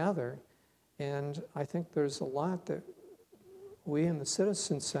together, and I think there's a lot that we in the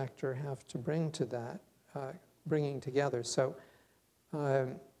citizen sector have to bring to that, bringing together. So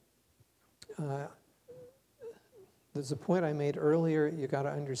there's a point I made earlier, you got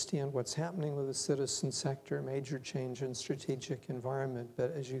to understand what's happening with the citizen sector, major change in strategic environment.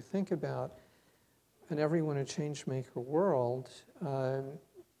 But as you think about an everyone a change maker world,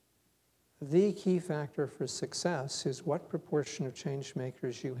 the key factor for success is what proportion of change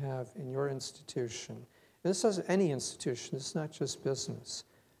makers you have in your institution. This is any institution, it's not just business.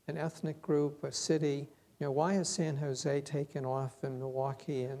 An ethnic group, a city. Why has San Jose taken off and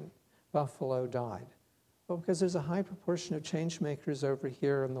Milwaukee and Buffalo died? Well, because there's a high proportion of change makers over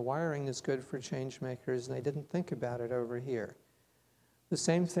here, and the wiring is good for change makers, and they didn't think about it over here. The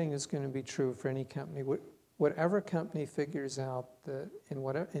same thing is going to be true for any company. whatever company figures out that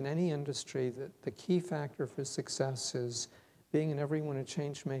in any industry that the key factor for success is being an everyone a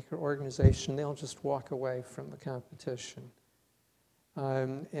change maker organization, they'll just walk away from the competition.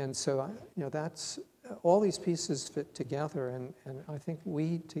 And so, that's all these pieces fit together, and I think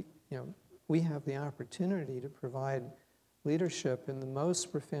we have the opportunity to provide leadership in the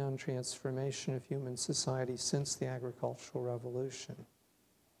most profound transformation of human society since the agricultural revolution.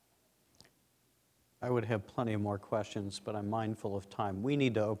 I would have plenty of more questions, but I'm mindful of time. We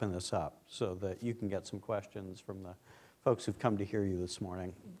need to open this up so that you can get some questions from the folks who've come to hear you this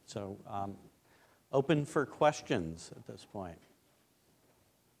morning. So open for questions at this point.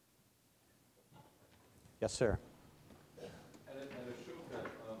 Yes, sir. At Ashoka,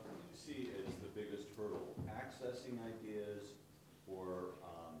 what do you see as the biggest hurdle? Accessing ideas or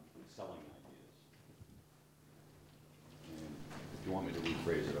selling ideas? And if you want me to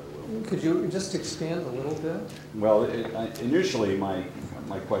rephrase it, I will. Could you just expand a little bit? Well, initially my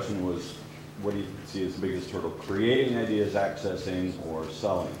question was, what do you see as the biggest hurdle? Creating ideas, accessing, or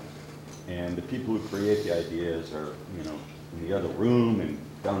selling? And the people who create the ideas are, in the other room and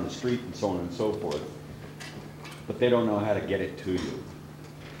down the street and so on and so forth. But they don't know how to get it to you,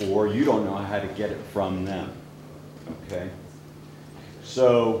 or you don't know how to get it from them, okay?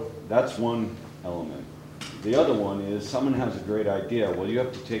 So that's one element. The other one is someone has a great idea. Well, you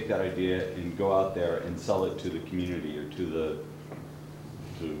have to take that idea and go out there and sell it to the community or to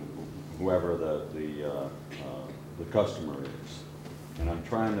whoever the customer is. And I'm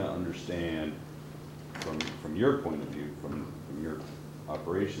trying to understand from your point of view, from your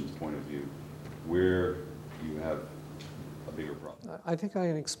operations point of view, where you have a bigger problem. I think I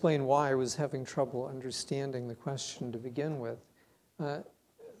can explain why I was having trouble understanding the question to begin with.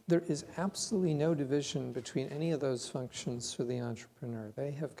 There is absolutely no division between any of those functions for the entrepreneur. They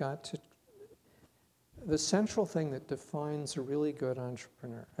have got to, the central thing that defines a really good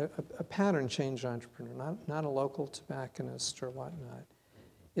entrepreneur, a pattern change entrepreneur, not a local tobacconist or whatnot,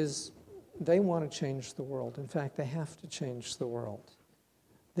 is they want to change the world. In fact, they have to change the world.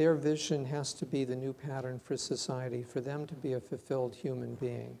 Their vision has to be the new pattern for society, for them to be a fulfilled human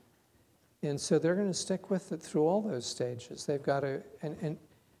being. And so they're going to stick with it through all those stages. They've got to, and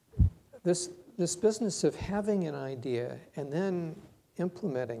this business of having an idea and then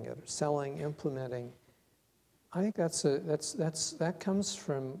implementing it, or selling, implementing, I think that comes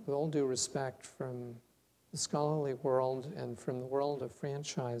from, with all due respect, from the scholarly world and from the world of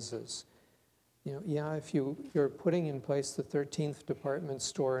franchises. If you're putting in place the 13th department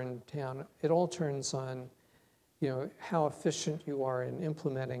store in town, it all turns on, how efficient you are in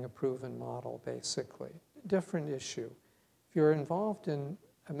implementing a proven model, basically. Different issue. If you're involved in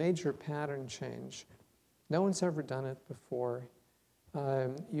a major pattern change, no one's ever done it before.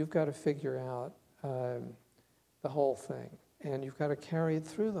 You've got to figure out the whole thing, and you've got to carry it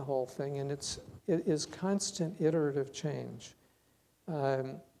through the whole thing, and it is constant iterative change.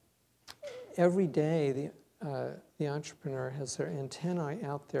 Every day, the entrepreneur has their antennae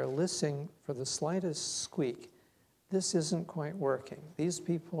out there listening for the slightest squeak. This isn't quite working. These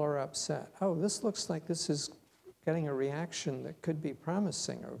people are upset. Oh, this looks like this is getting a reaction that could be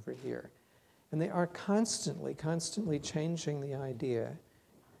promising over here. And they are constantly changing the idea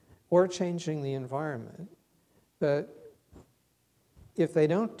or changing the environment. But if they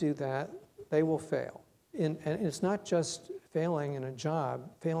don't do that, they will fail. And it's not just failing in a job,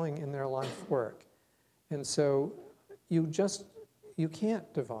 failing in their life work. And so you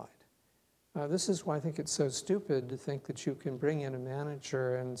can't divide. This is why I think it's so stupid to think that you can bring in a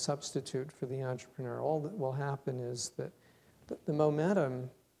manager and substitute for the entrepreneur. All that will happen is that the momentum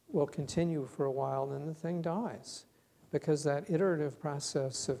will continue for a while, and then the thing dies, because that iterative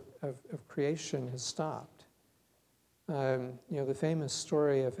process of creation has stopped. The famous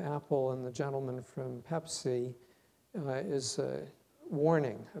story of Apple and the gentleman from Pepsi is a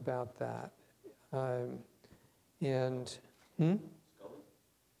warning about that.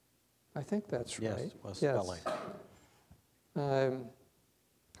 I think that's right. Yes, it was Scully.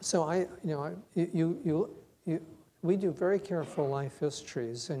 So we do very careful life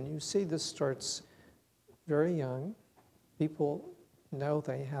histories, and you see this starts very young. People know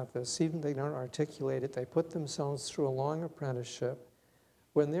they have this, even if they don't articulate it. They put themselves through a long apprenticeship.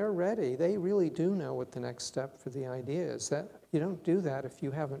 When they're ready, they really do know what the next step for the idea is. That you don't do that if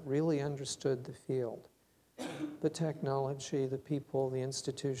you haven't really understood the field, the technology, the people, the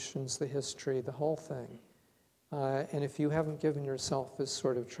institutions, the history, the whole thing. And if you haven't given yourself this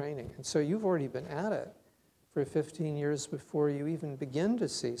sort of training. And so you've already been at it for 15 years before you even begin to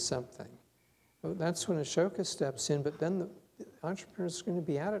see something. That's when Ashoka steps in, but then entrepreneurs are going to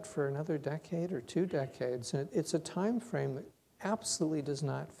be at it for another decade or 2 decades. And it's a time frame that absolutely does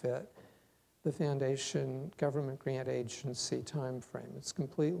not fit the foundation government grant agency time frame. It's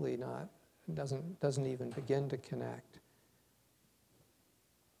completely not, it doesn't even begin to connect.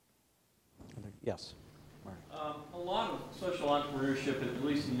 Yes. A lot of social entrepreneurship, at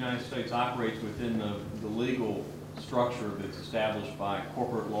least in the United States, operates within the legal structure that's established by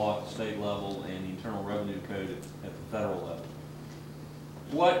corporate law at the state level and the Internal Revenue Code at the federal level.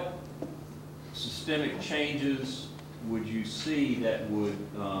 What systemic changes would you see that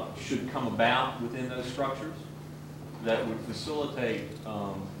should come about within those structures that would facilitate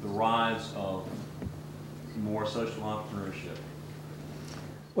the rise of more social entrepreneurship?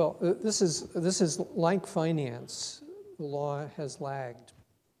 Well, this is like finance. The law has lagged,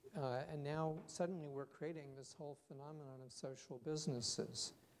 and now suddenly we're creating this whole phenomenon of social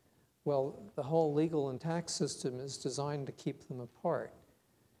businesses. Well, the whole legal and tax system is designed to keep them apart.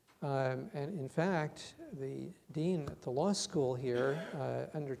 And in fact, the dean at the law school here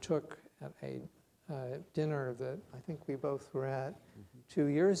undertook at a dinner that I think we both were at 2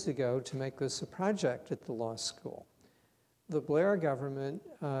 years ago to make this a project at the law school. The Blair government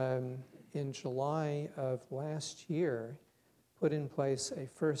in July of last year put in place a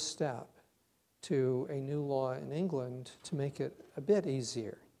first step to a new law in England to make it a bit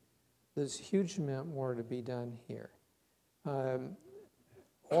easier. There's a huge amount more to be done here.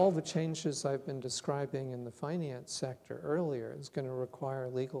 All the changes I've been describing in the finance sector earlier is going to require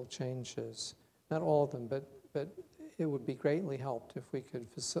legal changes. Not all of them, but it would be greatly helped if we could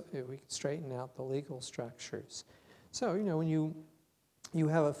straighten out the legal structures. So, when you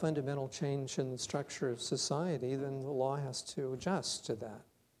have a fundamental change in the structure of society, then the law has to adjust to that.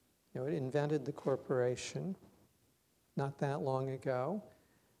 It invented the corporation not that long ago.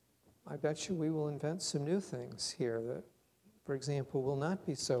 I bet you we will invent some new things here that, for example, will not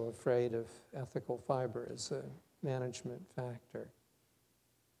be so afraid of ethical fiber as a management factor.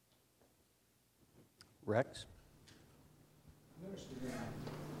 Rex? I'm interested in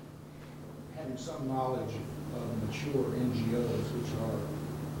having some knowledge of mature NGOs, which are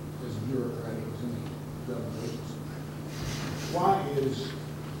as bureaucratic as any government agency. Why is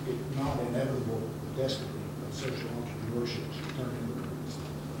it not inevitable destiny of social entrepreneurship to turn into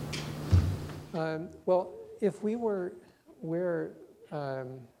business? Well, if we were where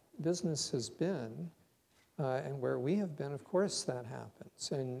business has been and where we have been, of course that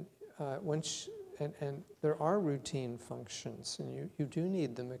happens. And and there are routine functions, and you do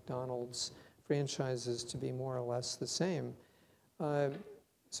need the McDonald's franchises to be more or less the same.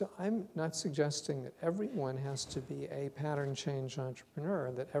 So I'm not suggesting that everyone has to be a pattern change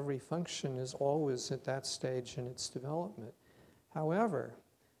entrepreneur, that every function is always at that stage in its development. However,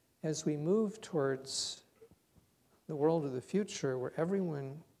 as we move towards the world of the future where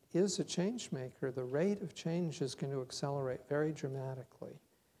everyone is a change maker, the rate of change is going to accelerate very dramatically.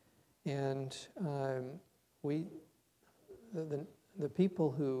 And the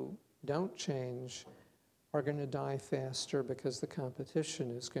people who don't change are going to die faster because the competition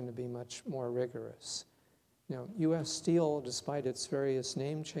is going to be much more rigorous. U.S. Steel, despite its various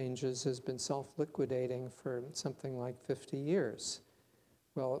name changes, has been self-liquidating for something like 50 years.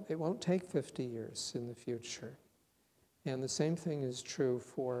 Well, it won't take 50 years in the future. And the same thing is true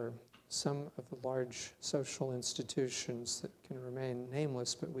for some of the large social institutions that can remain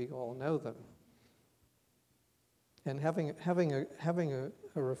nameless, but we all know them. And having a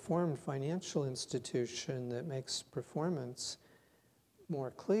reformed financial institution that makes performance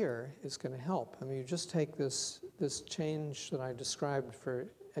more clear is going to help. I mean, you just take this change that I described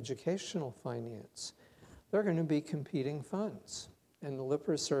for educational finance. There are going to be competing funds. And the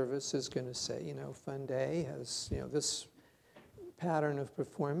Lipper Service is going to say, Fund A has, this pattern of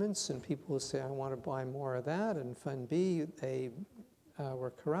performance, and people will say, I want to buy more of that. And Fund B, they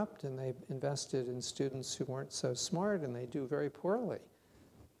were corrupt, and they invested in students who weren't so smart, and they do very poorly.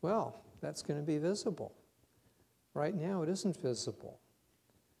 Well, that's going to be visible. Right now, it isn't visible.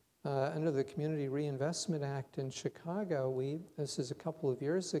 Under the Community Reinvestment Act in Chicago, this is a couple of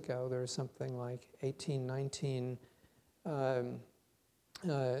years ago, there was something like 18, 19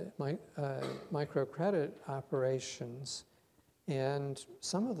 microcredit operations, and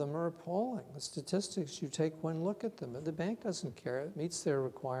some of them are appalling. The statistics, you take one look at them, the bank doesn't care. It meets their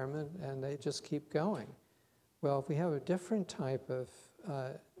requirement, and they just keep going. Well, if we have a different type of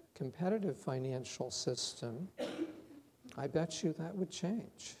competitive financial system, I bet you that would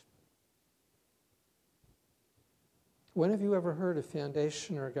change. When have you ever heard a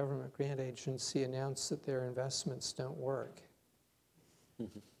foundation or a government grant agency announce that their investments don't work?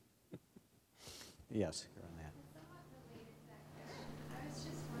 Yes, you're on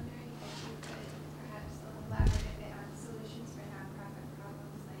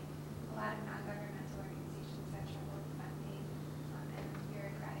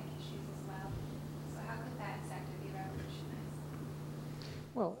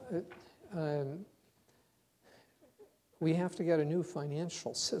Well, we have to get a new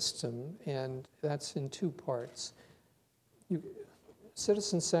financial system, and that's in two parts.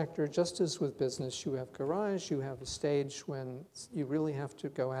 Citizen sector, just as with business, you have garage, you have a stage when you really have to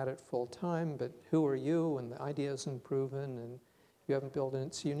go at it full time, but who are you, and the idea isn't proven, and you haven't built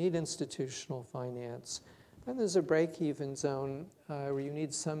it, so you need institutional finance. Then there's a break-even zone where you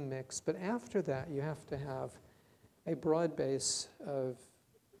need some mix, but after that you have to have a broad base of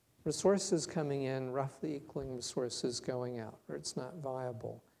resources coming in roughly equaling resources going out, or it's not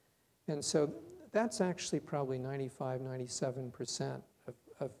viable. And so that's actually probably 95, 97%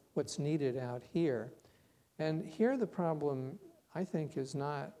 of what's needed out here. And here the problem, I think, is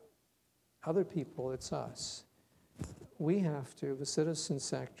not other people, it's us. We have to, the citizen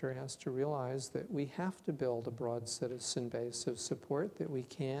sector has to realize that we have to build a broad citizen base of support, that we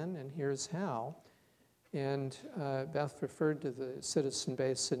can, and here's how. And Beth referred to the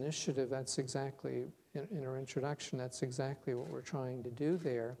citizen-based initiative. That's exactly, in her introduction, that's exactly what we're trying to do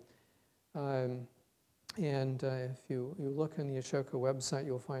there. If you look on the Ashoka website,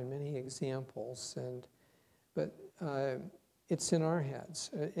 you'll find many examples. But it's in our heads.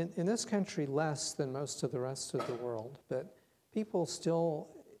 In this country, less than most of the rest of the world. But people still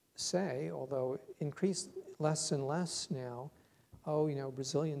say, although increased less and less now, oh,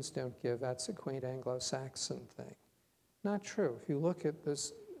 Brazilians don't give, that's a quaint Anglo-Saxon thing. Not true. If you look at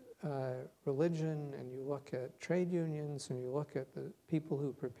this religion, and you look at trade unions, and you look at the people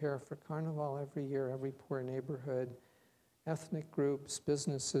who prepare for Carnival every year, every poor neighborhood, ethnic groups,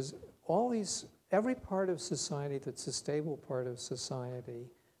 businesses, every part of society that's a stable part of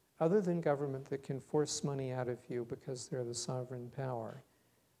society, other than government that can force money out of you because they're the sovereign power,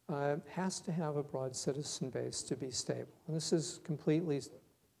 has to have a broad citizen base to be stable. And this is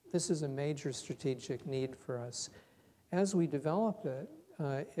a major strategic need for us. As we develop it,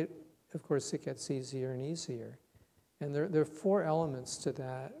 of course, it gets easier and easier. And there are four elements to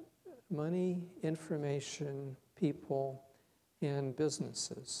that: money, information, people, and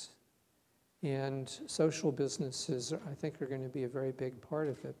businesses. And social businesses, I think, are going to be a very big part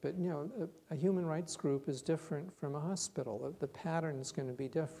of it. But, a human rights group is different from a hospital. The pattern is going to be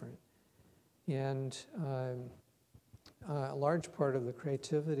different. And a large part of the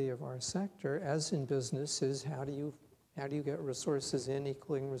creativity of our sector, as in business, is how do you get resources in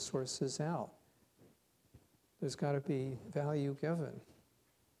equaling resources out? There's got to be value given.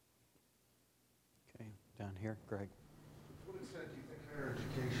 Okay, down here, Greg. To what extent do you think higher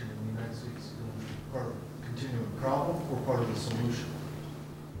education in the United States is going to be part of a continuing problem or part of the solution?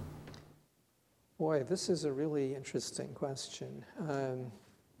 Boy, this is a really interesting question.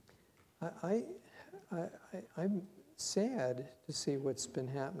 I'm sad to see what's been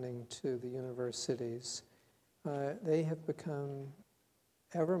happening to the universities. They have become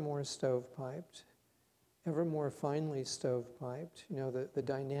ever more stovepiped, ever more finely stovepiped. The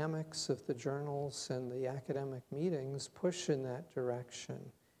dynamics of the journals and the academic meetings push in that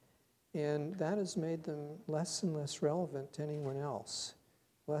direction. And that has made them less and less relevant to anyone else,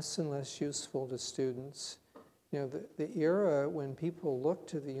 less and less useful to students. The era when people look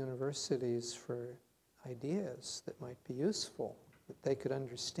to the universities for ideas that might be useful, that they could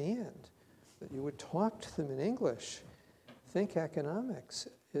understand, that you would talk to them in English, think economics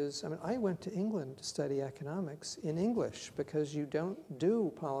I went to England to study economics in English because you don't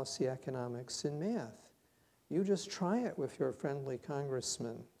do policy economics in math. You just try it with your friendly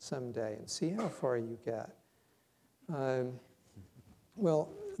congressman someday and see how far you get. Well,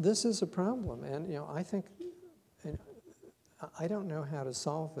 this is a problem, and I think, and I don't know how to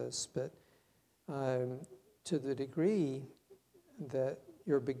solve this, but to the degree that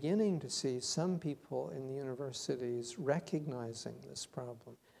you're beginning to see some people in the universities recognizing this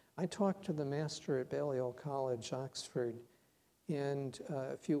problem. I talked to the master at Balliol College, Oxford, and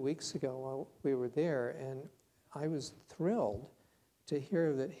a few weeks ago while we were there, and I was thrilled to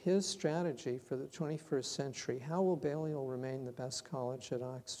hear that his strategy for the 21st century, how will Balliol remain the best college at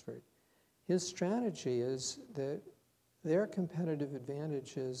Oxford? His strategy is that their competitive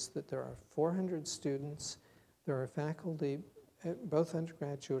advantage is that there are 400 students, there are faculty, both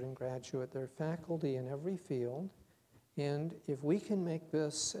undergraduate and graduate, there are faculty in every field, and if we can make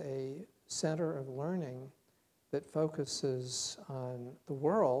this a center of learning that focuses on the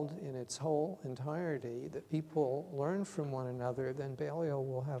world in its whole entirety, that people learn from one another, then Balliol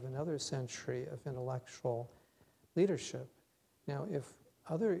will have another century of intellectual leadership. Now, if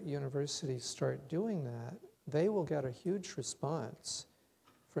other universities start doing that, they will get a huge response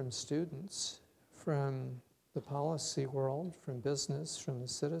from students, from the policy world, from business, from the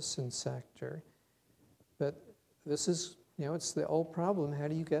citizen sector. But this is, It's the old problem. How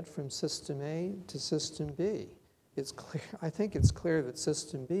do you get from system A to system B? It's clear. I think it's clear that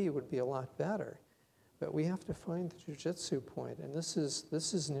system B would be a lot better, but we have to find the jujitsu point. And this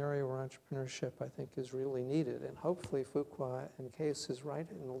is an area where entrepreneurship, I think, is really needed. And hopefully Fuqua and Case is right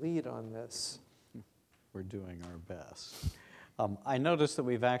in the lead on this. We're doing our best. I noticed that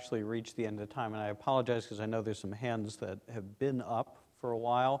we've actually reached the end of time, and I apologize because I know there's some hands that have been up for a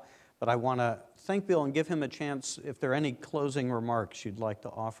while, but I want to thank Bill and give him a chance if there are any closing remarks you'd like to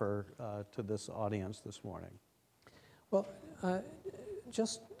offer to this audience this morning. Well,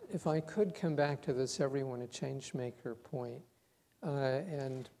 just if I could come back to this everyone a change maker point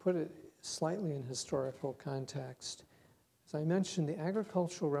and put it slightly in historical context. As I mentioned, the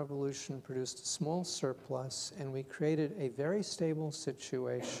agricultural revolution produced a small surplus, and we created a very stable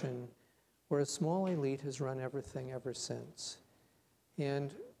situation where a small elite has run everything ever since.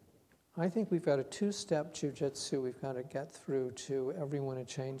 And I think we've got a two-step jujitsu we've got to get through to everyone a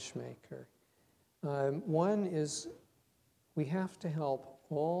change maker. One is we have to help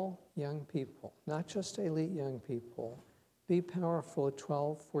all young people, not just elite young people, be powerful at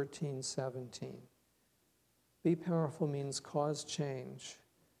 12, 14, 17. Be powerful means cause change,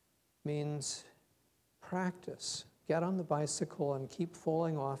 means practice. Get on the bicycle and keep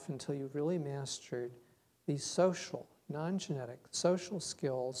falling off until you've really mastered these social, non-genetic, social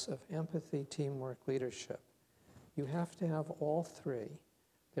skills of empathy, teamwork, leadership. You have to have all three.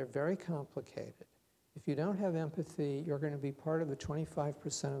 They're very complicated. If you don't have empathy, you're going to be part of the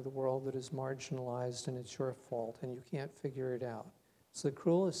 25% of the world that is marginalized, and it's your fault, and you can't figure it out. It's the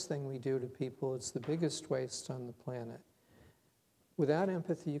cruelest thing we do to people. It's the biggest waste on the planet. Without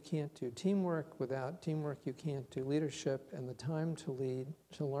empathy, you can't do teamwork. Without teamwork, you can't do leadership. And the time to lead,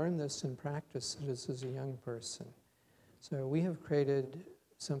 to learn this and practice this as a young person. So we have created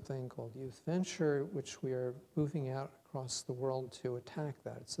something called Youth Venture, which we are moving out across the world to attack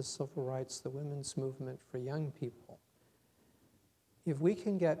that. It's the civil rights, the women's movement for young people. If we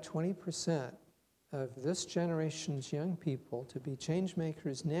can get 20% of this generation's young people to be change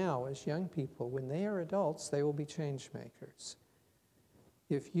makers now as young people, when they are adults, they will be change makers.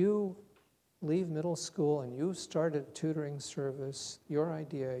 If you leave middle school and you started a tutoring service, your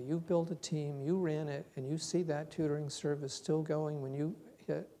idea, you built a team, you ran it, and you see that tutoring service still going when you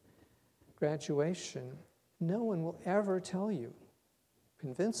hit graduation, no one will ever tell you,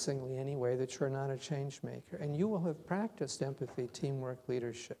 convincingly anyway, that you're not a change maker. And you will have practiced empathy, teamwork,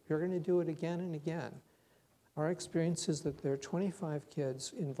 leadership. You're going to do it again and again. Our experience is that there are 25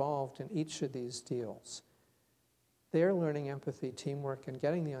 kids involved in each of these deals. They're learning empathy, teamwork, and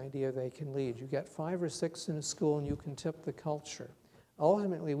getting the idea they can lead. You get 5 or 6 in a school and you can tip the culture.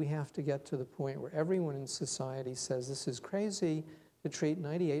 Ultimately, we have to get to the point where everyone in society says this is crazy to treat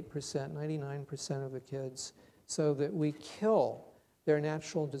 98%, 99% of the kids so that we kill their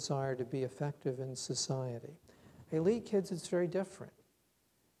natural desire to be effective in society. Elite kids, it's very different.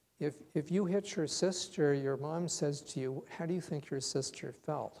 If you hit your sister, your mom says to you, how do you think your sister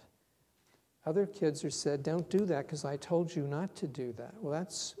felt? Other kids are said, don't do that because I told you not to do that. Well,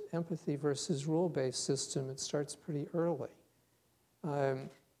 that's empathy versus rule-based system. It starts pretty early.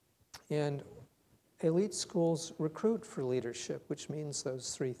 And elite schools recruit for leadership, which means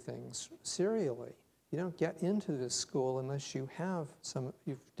those three things serially. You don't get into this school unless you've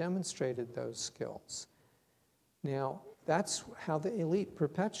demonstrated those skills. Now, that's how the elite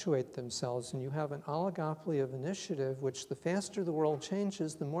perpetuate themselves, and you have an oligopoly of initiative, which the faster the world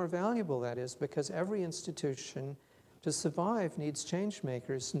changes, the more valuable that is, because every institution to survive needs change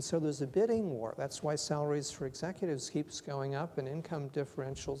makers, and so there's a bidding war. That's why salaries for executives keeps going up, and income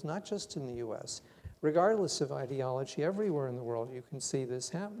differentials, not just in the US, regardless of ideology, everywhere in the world you can see this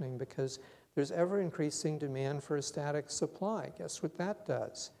happening, because there's ever-increasing demand for a static supply. Guess what that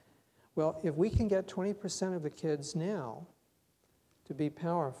does? Well, if we can get 20% of the kids now to be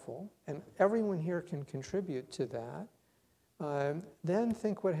powerful, and everyone here can contribute to that, then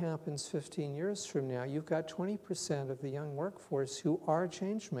think what happens 15 years from now. You've got 20% of the young workforce who are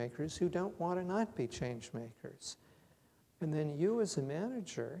change makers who don't want to not be change makers. And then you as a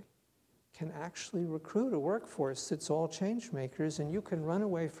manager can actually recruit a workforce that's all change makers, and you can run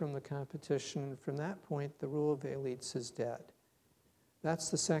away from the competition, and from that point, the rule of the elites is dead. That's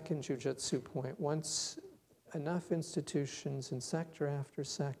the second jujitsu point. Once enough institutions in sector after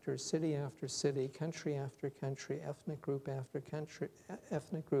sector, city after city, country after country, ethnic group after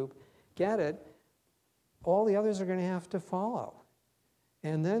ethnic group get it, all the others are going to have to follow.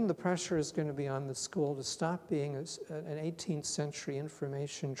 And then the pressure is going to be on the school to stop being an 18th century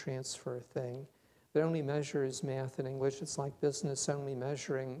information transfer thing that only measures math and English. It's like business only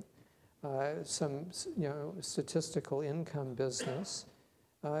measuring some statistical income business.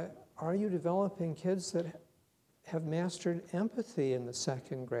 Are you developing kids that have mastered empathy in the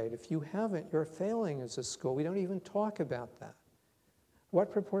second grade? If you haven't, you're failing as a school. We don't even talk about that.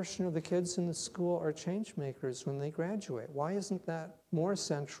 What proportion of the kids in the school are change makers when they graduate? Why isn't that more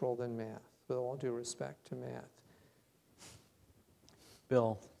central than math, with all due respect to math?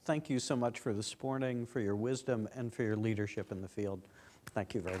 Bill, thank you so much for this morning, for your wisdom, and for your leadership in the field.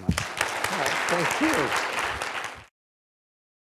 Thank you very much. Thank you.